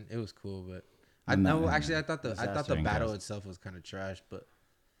hard. one. It was cool, but I'm not no, in actually, that. I thought the Disaster in battle Cassidy. itself was kind of trash, but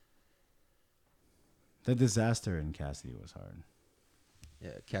The disaster in Cassidy was hard.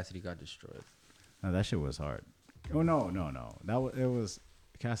 yeah, Cassidy got destroyed. No, that shit was hard. Oh no. It was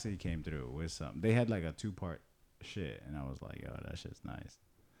Cassidy came through with some. They had like a 2-part shit, and I was like, yo, that shit's nice.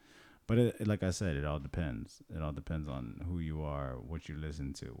 But like I said, it all depends. It all depends on who you are, what you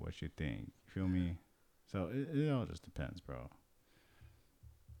listen to, what you think. You feel me? So it all just depends, bro.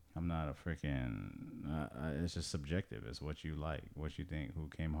 I'm not a freaking. It's just subjective. It's what you like, what you think, who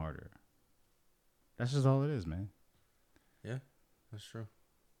came harder. That's just all it is, man. Yeah, that's true.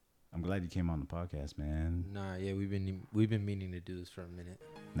 I'm glad you came on the podcast, man. Nah, yeah, we've been meaning to do this for a minute.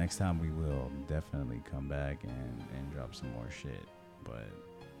 Next time we will definitely come back and drop some more shit. But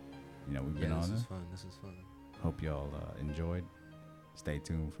we've been on this it. was fun. This was fun. Hope y'all enjoyed. Stay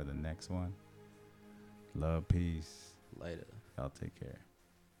tuned for the next one. Love, peace. Later. Y'all take care.